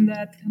is in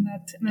that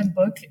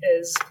book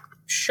is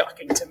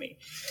shocking to me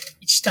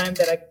each time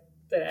that I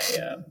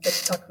get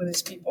to talk with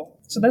these people.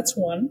 So that's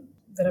one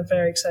that I'm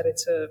very excited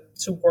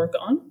to work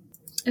on.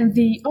 And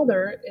the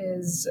other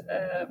is,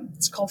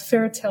 it's called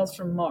Fairy Tales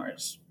from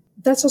Mars.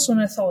 That's also an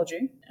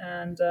anthology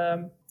and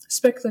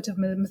speculative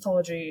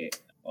mythology,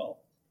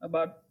 well,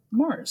 about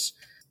Mars.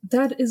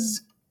 That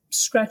is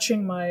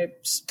scratching my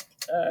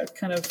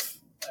kind of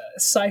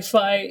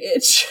sci-fi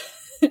itch.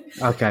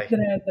 Okay.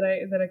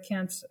 that I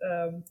can't,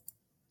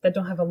 that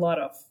don't have a lot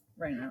of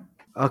right now.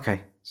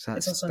 Okay. So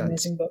it's also an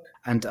amazing book.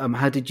 And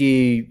how did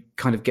you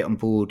kind of get on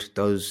board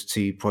those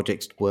two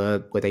projects?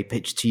 Were they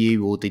pitched to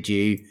you, or did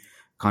you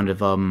kind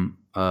of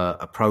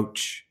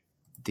approach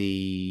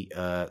the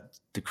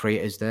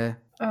creators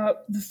there?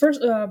 The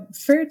first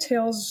Fairy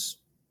Tales,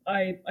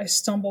 I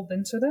stumbled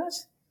into that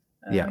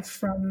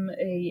from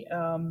a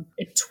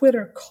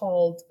Twitter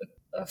called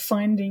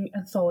Finding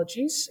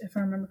Anthologies, if I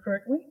remember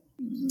correctly.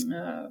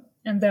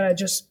 And then I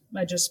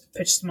just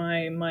pitched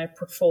my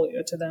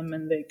portfolio to them,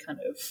 and they kind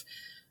of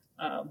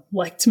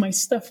liked my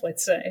stuff,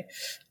 let's say.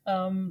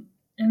 And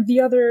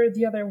the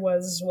other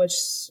was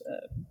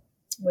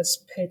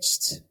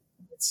pitched,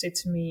 let's say,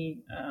 to me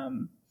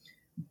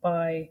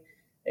by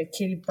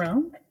Katie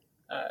Brown.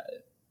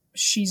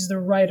 She's the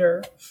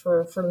writer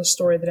for the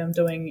story that I'm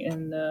doing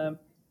in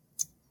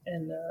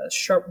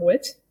Sharp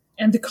Wit,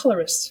 and the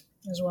colorist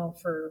as well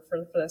for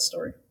that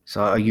story.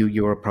 So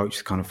your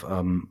approach kind of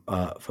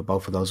for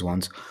both of those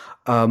ones.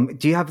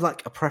 Do you have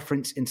like a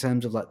preference in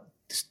terms of like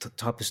the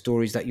type of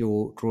stories that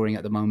you're drawing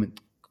at the moment?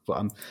 But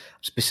I'm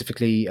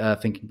specifically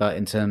thinking about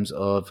in terms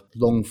of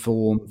long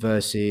form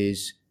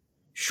versus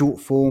short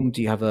form.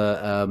 Do you have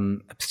a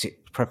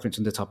preference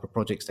on the type of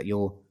projects that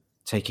you're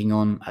taking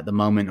on at the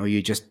moment, or are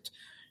you just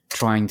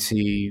trying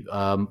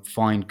to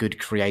find good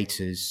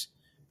creators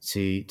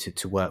to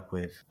work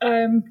with?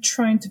 I'm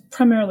trying to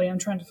find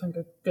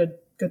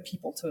good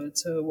people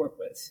to work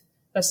with.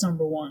 That's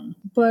number one.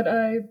 But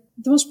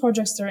those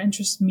projects that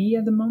interest me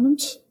at the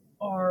moment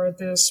are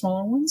the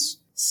smaller ones,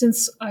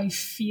 since I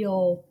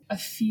feel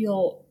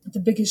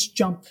the biggest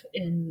jump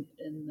in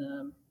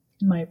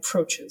my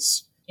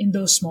approaches in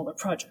those smaller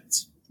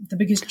projects. The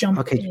biggest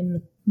jump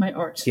in my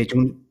art. Yeah.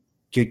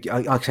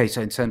 Okay,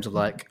 so in terms of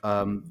like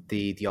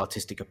the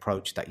artistic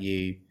approach that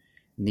you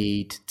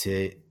need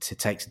to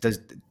take,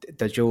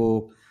 does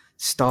your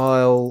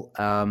style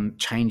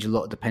change a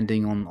lot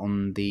depending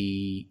on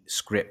the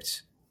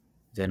script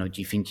then, or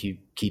do you think you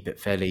keep it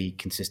fairly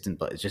consistent,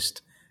 but it's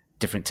just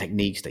different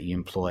techniques that you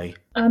employ?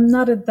 I'm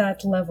not at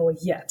that level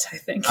yet, I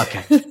think.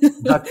 Okay.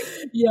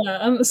 Yeah,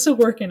 I'm still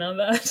working on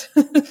that.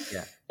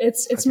 Yeah.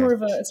 It's more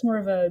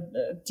of a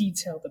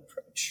detailed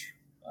approach.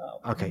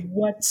 Okay.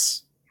 What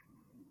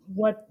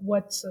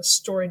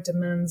story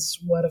demands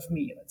what of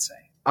me, let's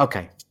say.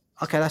 Okay,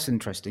 that's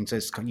interesting. So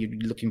it's you're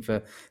looking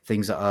for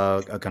things that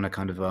are going to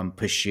kind of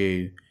push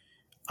you,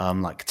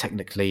 like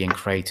technically and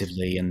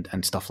creatively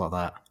and stuff like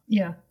that.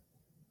 Yeah.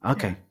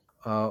 Okay.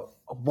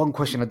 One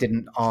question I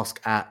didn't ask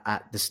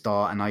at the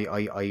start, and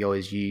I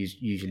always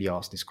usually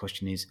ask this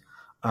question is,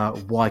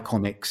 why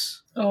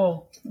comics?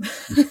 Oh,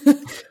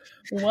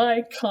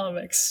 why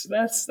comics?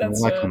 That's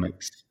why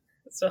comics?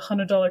 It's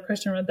 $100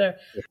 question right there,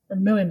 or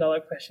 $1 million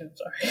question.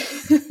 Sorry.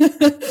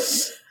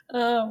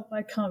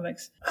 Why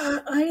comics?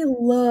 I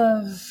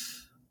love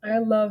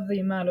the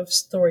amount of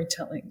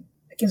storytelling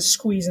I can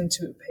squeeze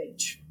into a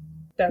page.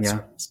 That's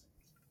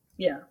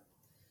yeah.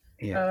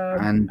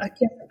 And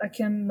I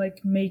can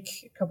like make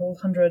a couple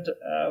of hundred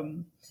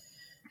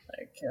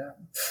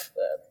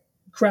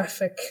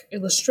graphic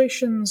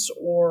illustrations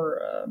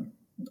or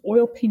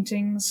oil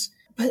paintings,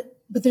 but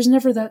there's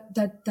never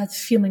that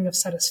feeling of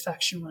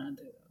satisfaction when I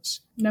do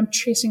those, and I'm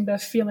chasing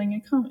that feeling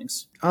in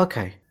comics.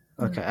 Okay.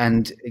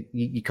 And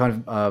you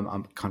kind of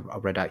I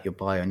read out your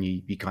bio, and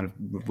you kind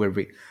of were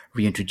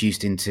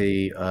reintroduced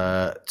into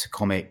to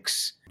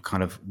comics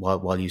kind of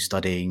while you're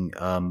studying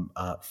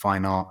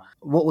fine art.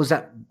 What was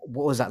that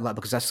like?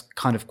 Because that's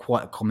kind of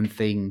quite a common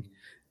thing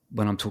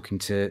when I'm talking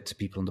to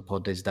people on the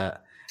pod, is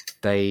that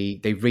they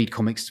read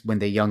comics when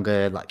they're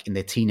younger, like in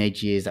their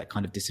teenage years, that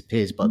kind of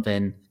disappears. But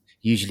then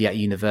usually at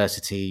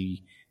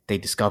university they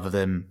discover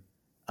them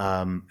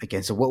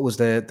again. So what was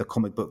the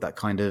comic book that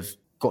kind of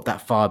got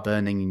that fire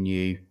burning in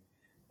you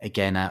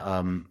again at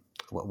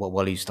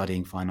while you're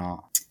studying fine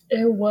art?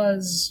 It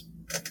wasn't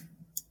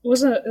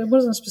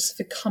a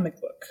specific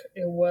comic book.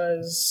 It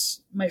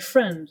was my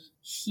friend.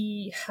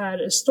 He had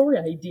a story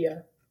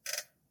idea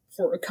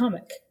for a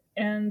comic,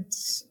 and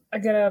I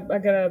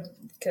gotta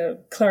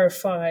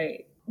clarify.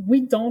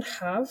 We don't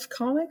have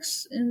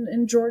comics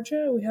in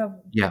Georgia. We have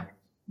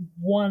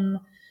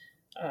one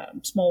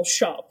small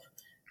shop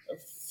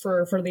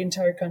for the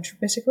entire country,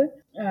 basically.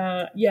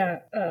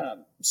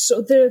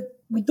 So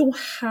we don't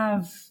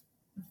have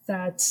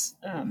that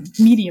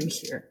medium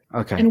here.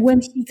 Okay. And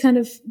when he kind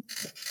of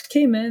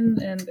came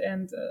in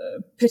and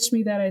pitched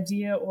me that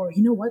idea, or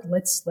you know what,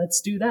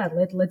 let's do that.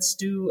 Let's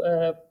do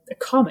a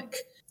comic.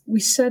 We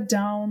sat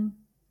down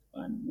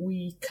and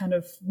we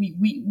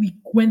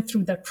went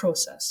through that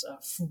process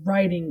of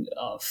writing,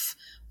 of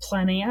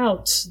planning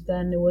out.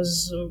 Then it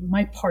was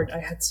my part. I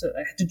had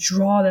to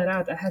draw that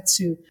out. I had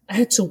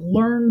to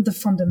learn the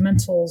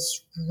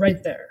fundamentals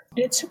right there. And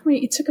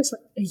it took us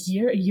like a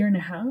year and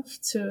a half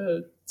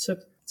to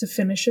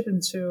finish it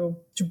and to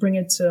bring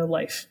it to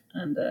life.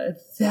 And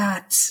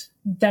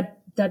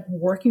that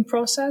working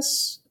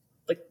process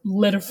like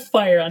lit a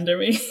fire under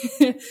me.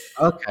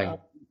 Okay.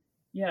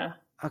 Yeah.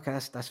 Okay,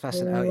 that's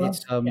fascinating.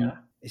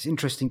 It's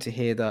interesting to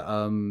hear that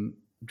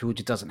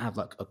Georgia doesn't have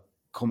like a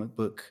comic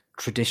book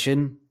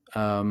tradition.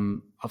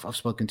 I've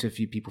spoken to a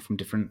few people from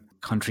different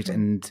countries,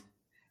 and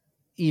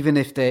even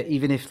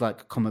if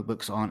like comic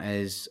books aren't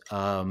as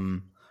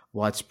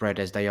widespread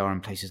as they are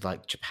in places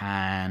like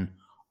Japan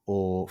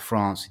or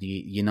France, the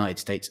United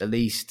States, at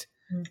least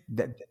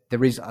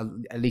there is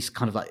at least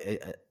kind of like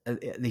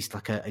at least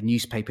like a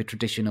newspaper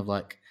tradition of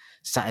like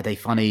Saturday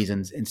funnies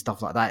and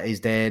stuff like that.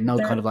 Is there no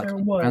kind of like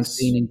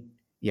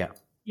Yeah.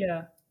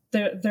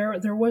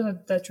 There was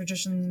that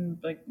tradition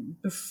like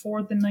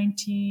before the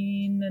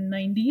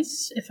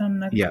 1990s, if I'm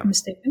not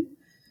mistaken.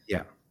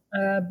 Yeah.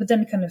 But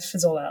then it kind of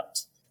fizzled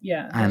out.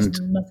 Yeah. There's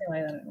nothing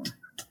like that anymore.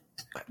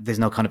 There's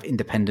no kind of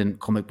independent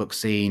comic book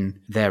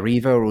scene there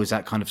either, or is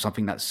that kind of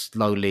something that's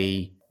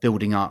slowly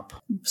building up?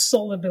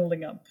 Slowly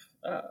building up.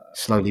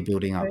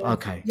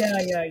 Okay.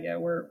 Yeah.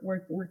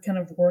 We're kind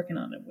of working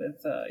on it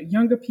with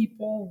younger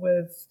people,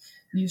 with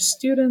new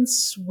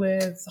students,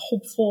 with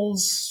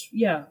hopefuls.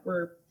 Yeah,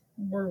 we're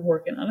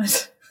working on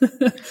it.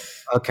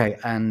 Okay,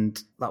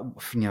 and like,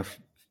 you know,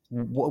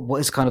 what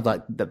is kind of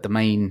like the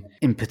main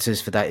impetus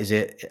for that? Is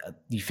it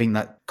you think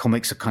that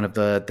comics are kind of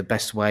the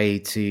best way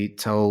to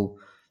tell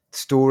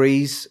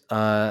stories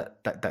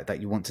that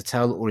you want to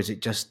tell, or is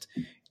it just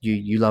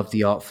you love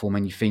the art form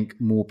and you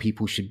think more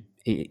people should,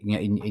 you know,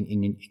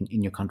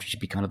 in your country should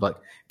be kind of like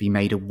be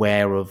made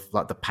aware of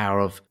like the power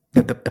of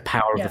the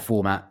power of the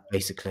format,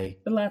 basically?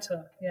 The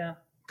latter, yeah.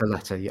 The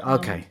latter, yeah.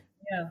 Okay.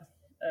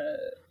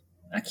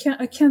 I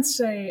can't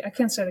say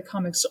the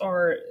comics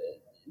are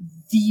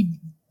the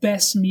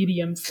best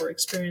medium for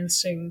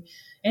experiencing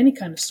any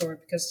kind of story,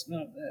 because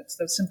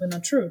that's simply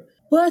not true.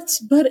 But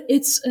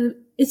it's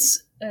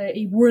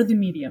a worthy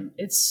medium.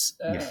 It's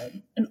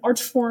an art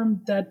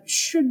form that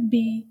should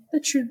be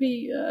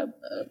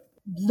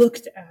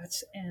looked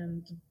at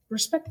and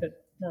respected,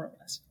 more or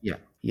less. Yeah.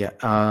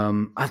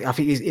 I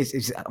think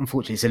it's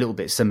unfortunately it's a little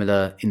bit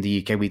similar in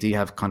the UK. We do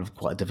have kind of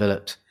quite a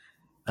developed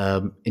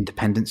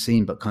independent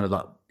scene, but kind of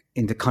like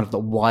in the kind of the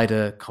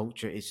wider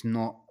culture, it's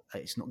not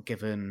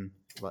given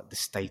like the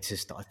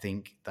status that I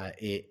think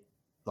that it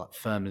like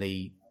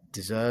firmly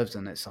deserves,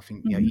 and it's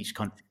something each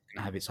country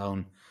can have its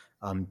own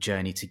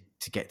journey to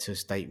get to a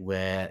state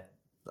where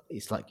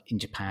it's like in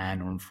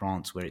Japan or in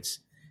France, where it's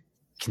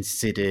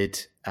considered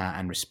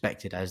and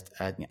respected as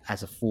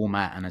a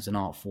format and as an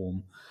art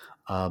form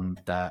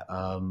that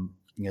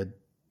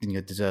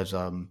deserves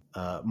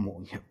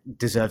more,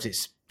 deserves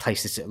its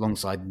place to sit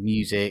alongside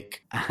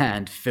music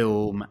and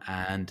film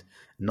and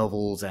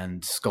novels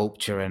and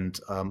sculpture and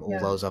all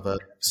those other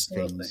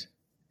things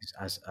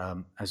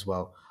as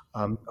well.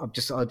 I've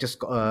just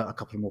got a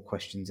couple more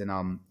questions, and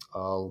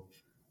I'll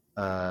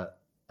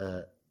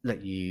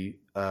let you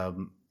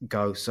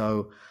go.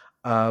 So,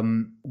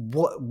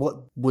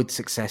 what would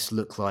success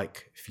look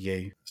like for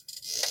you?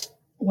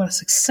 What does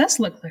success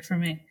look like for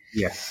me?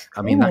 Yeah,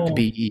 I mean that could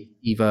be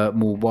either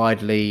more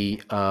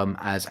widely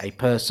as a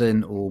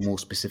person, or more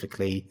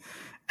specifically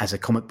as a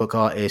comic book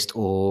artist,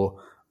 or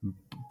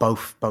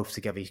both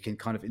together. You can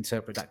kind of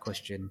interpret that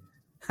question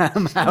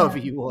however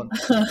you want.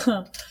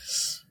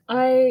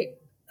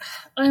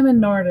 I'm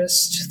an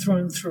artist through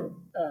and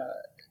through.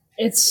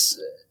 It's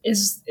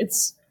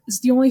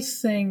the only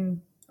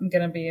thing. I'm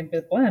gonna be a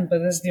bit bland,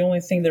 but it's the only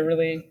thing that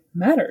really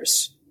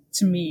matters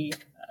to me.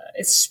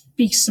 It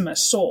speaks to my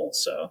soul.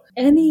 So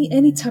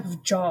any type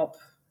of job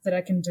that I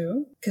can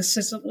do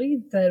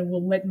consistently that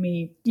will let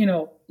me,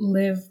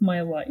 live my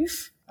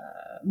life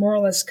more or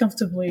less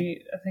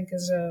comfortably, I think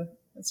is a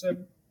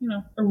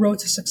road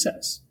to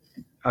success.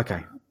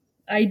 Okay.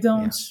 I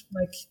don't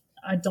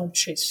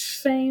chase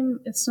fame.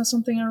 It's not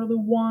something I really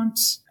want.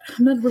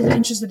 I'm not really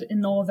interested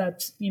in all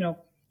that,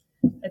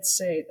 let's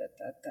say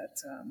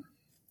that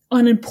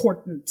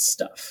unimportant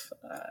stuff.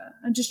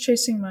 I'm just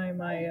chasing my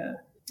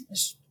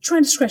just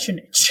trying to scratch an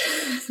itch,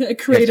 a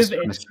creative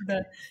itch.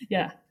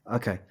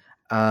 Okay.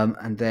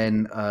 And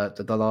then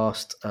the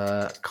last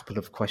couple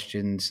of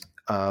questions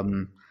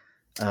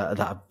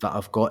that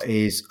I've got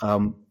is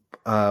what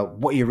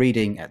are you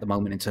reading at the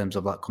moment in terms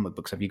of like comic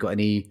books? Have you got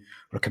any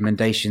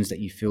recommendations that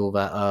you feel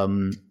that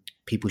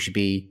people should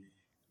be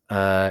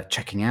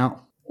checking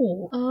out?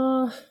 What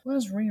I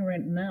was reading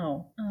right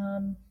now?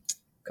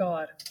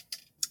 God.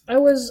 I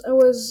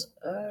was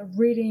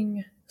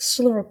reading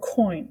Silver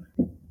Coin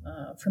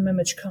from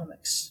Image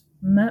Comics.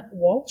 Matt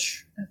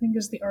Walsh, I think,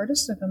 is the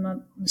artist, if I'm not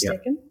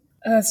mistaken. Yep.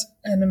 That's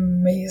an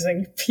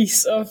amazing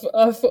piece of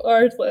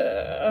art.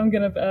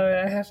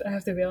 I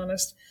have to be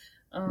honest.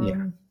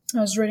 I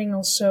was reading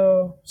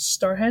also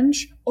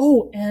Starhenge.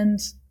 Oh, and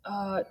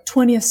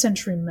 20th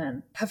Century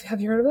Men.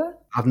 Have you heard of that?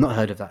 I've not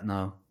heard of that.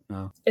 No.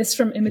 It's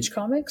from Image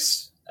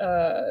Comics.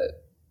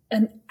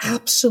 And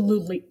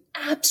absolutely.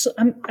 I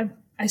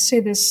say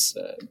this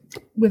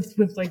with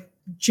like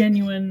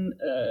genuine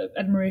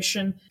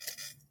admiration.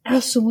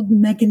 Absolute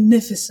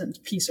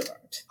magnificent piece of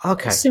art.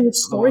 Okay. Same with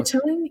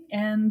storytelling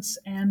and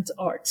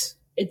art.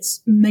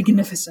 It's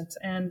magnificent,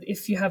 and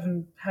if you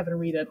haven't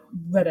read it,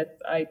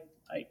 I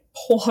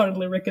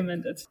wholeheartedly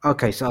recommend it.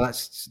 Okay, so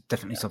that's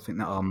definitely something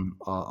that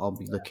I'll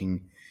be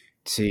looking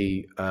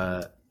to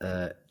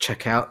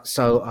check out.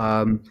 So,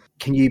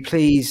 can you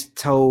please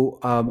tell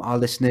our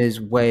listeners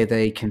where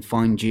they can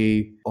find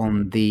you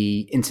on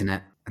the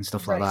internet and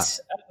stuff like that?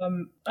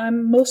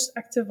 I'm most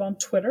active on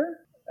Twitter.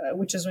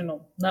 Which is,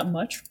 not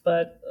much,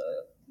 but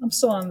I'm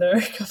still on there.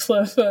 A couple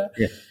of,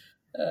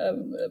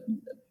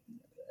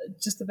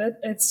 just a bit.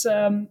 It's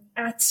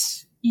at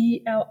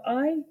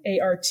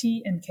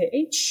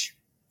ELIARTNKH,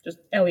 just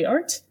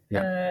Eliart,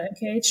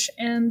 NKH,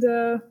 and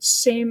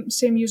same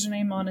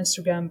username on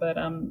Instagram, but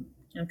I'm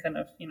kind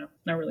of,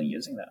 not really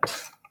using that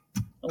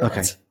a lot.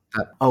 Okay.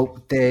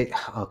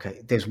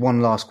 There's one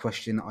last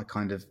question I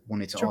kind of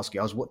wanted to ask you.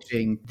 I was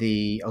watching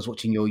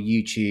your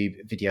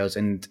YouTube videos,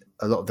 and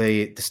a lot of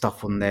the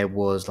stuff on there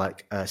was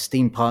like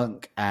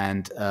steampunk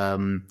and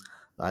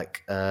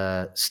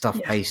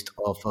stuff based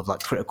off of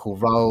like Critical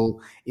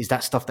Role. Is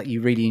that stuff that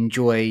you really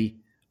enjoy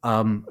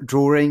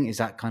drawing? Is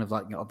that kind of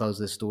like, are those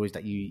the stories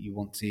that you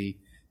want to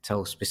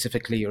tell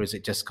specifically, or is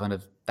it just kind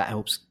of that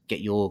helps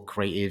get your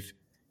creative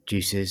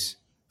juices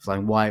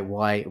flowing?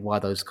 Why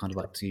those kind of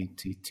like two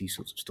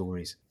sorts of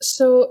stories?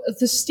 So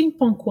the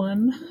steampunk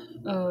one,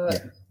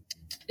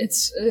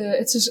 it's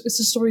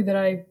a story that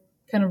I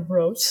kind of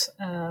wrote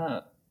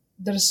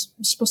that is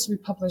supposed to be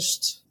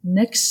published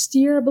next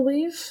year, I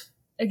believe.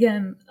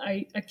 Again,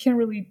 I can't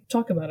really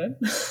talk about it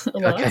a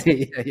lot.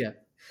 Okay,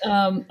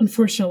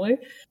 unfortunately.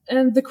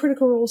 And the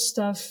Critical Role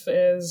stuff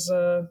is,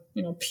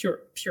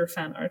 pure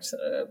fan art.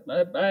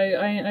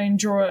 I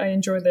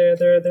enjoy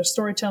their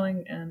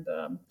storytelling, and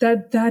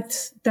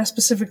that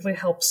specifically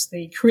helps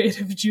the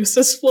creative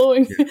juices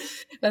flowing,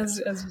 as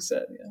you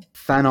said. Yeah.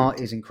 Fan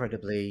art is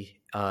incredibly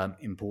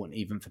important,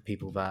 even for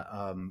people that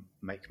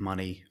make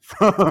money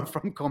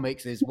from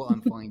comics. Is what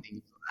I'm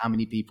finding. How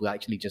many people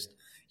actually just?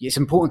 It's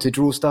important to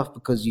draw stuff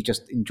because you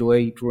just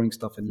enjoy drawing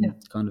stuff, and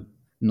kind of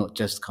not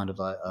just kind of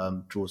like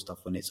draw stuff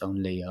when it's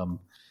only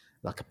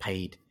like a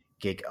paid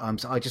gig.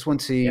 So I just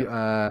want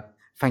to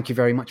thank you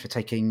very much for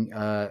taking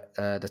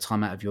the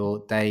time out of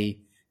your day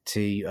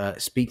to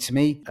speak to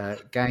me,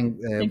 gang.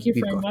 Thank you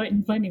for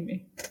inviting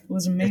me. It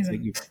was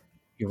amazing.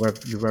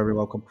 You're very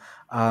welcome,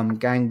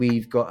 gang.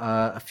 We've got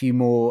a few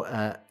more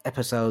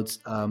episodes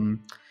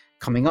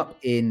coming up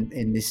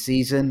in this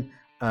season.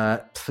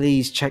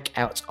 Please check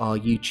out our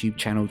YouTube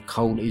channel.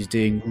 Cole is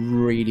doing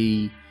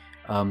really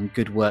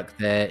good work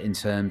there in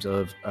terms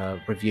of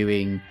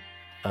reviewing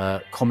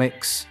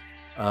comics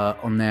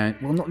on there.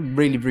 Well, not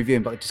really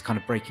reviewing, but just kind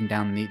of breaking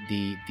down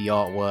the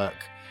artwork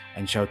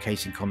and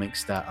showcasing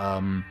comics that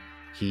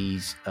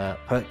he's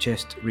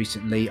purchased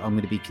recently. I'm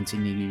going to be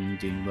continuing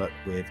doing work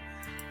with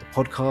the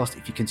podcast.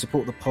 If you can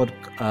support the pod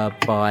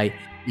by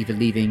either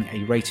leaving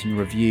a rating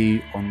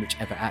review on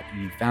whichever app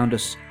you found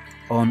us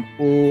on,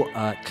 or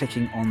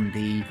clicking on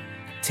the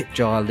tip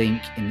jar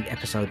link in the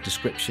episode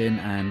description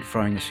and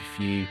throwing us a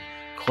few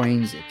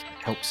coins. It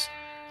helps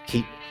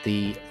keep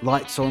the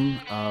lights on.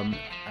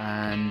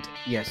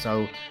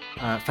 So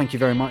thank you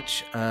very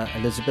much,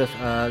 Elizabeth.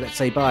 Let's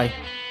say bye.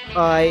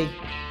 Bye.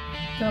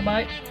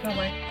 Thank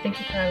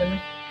you for having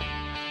me.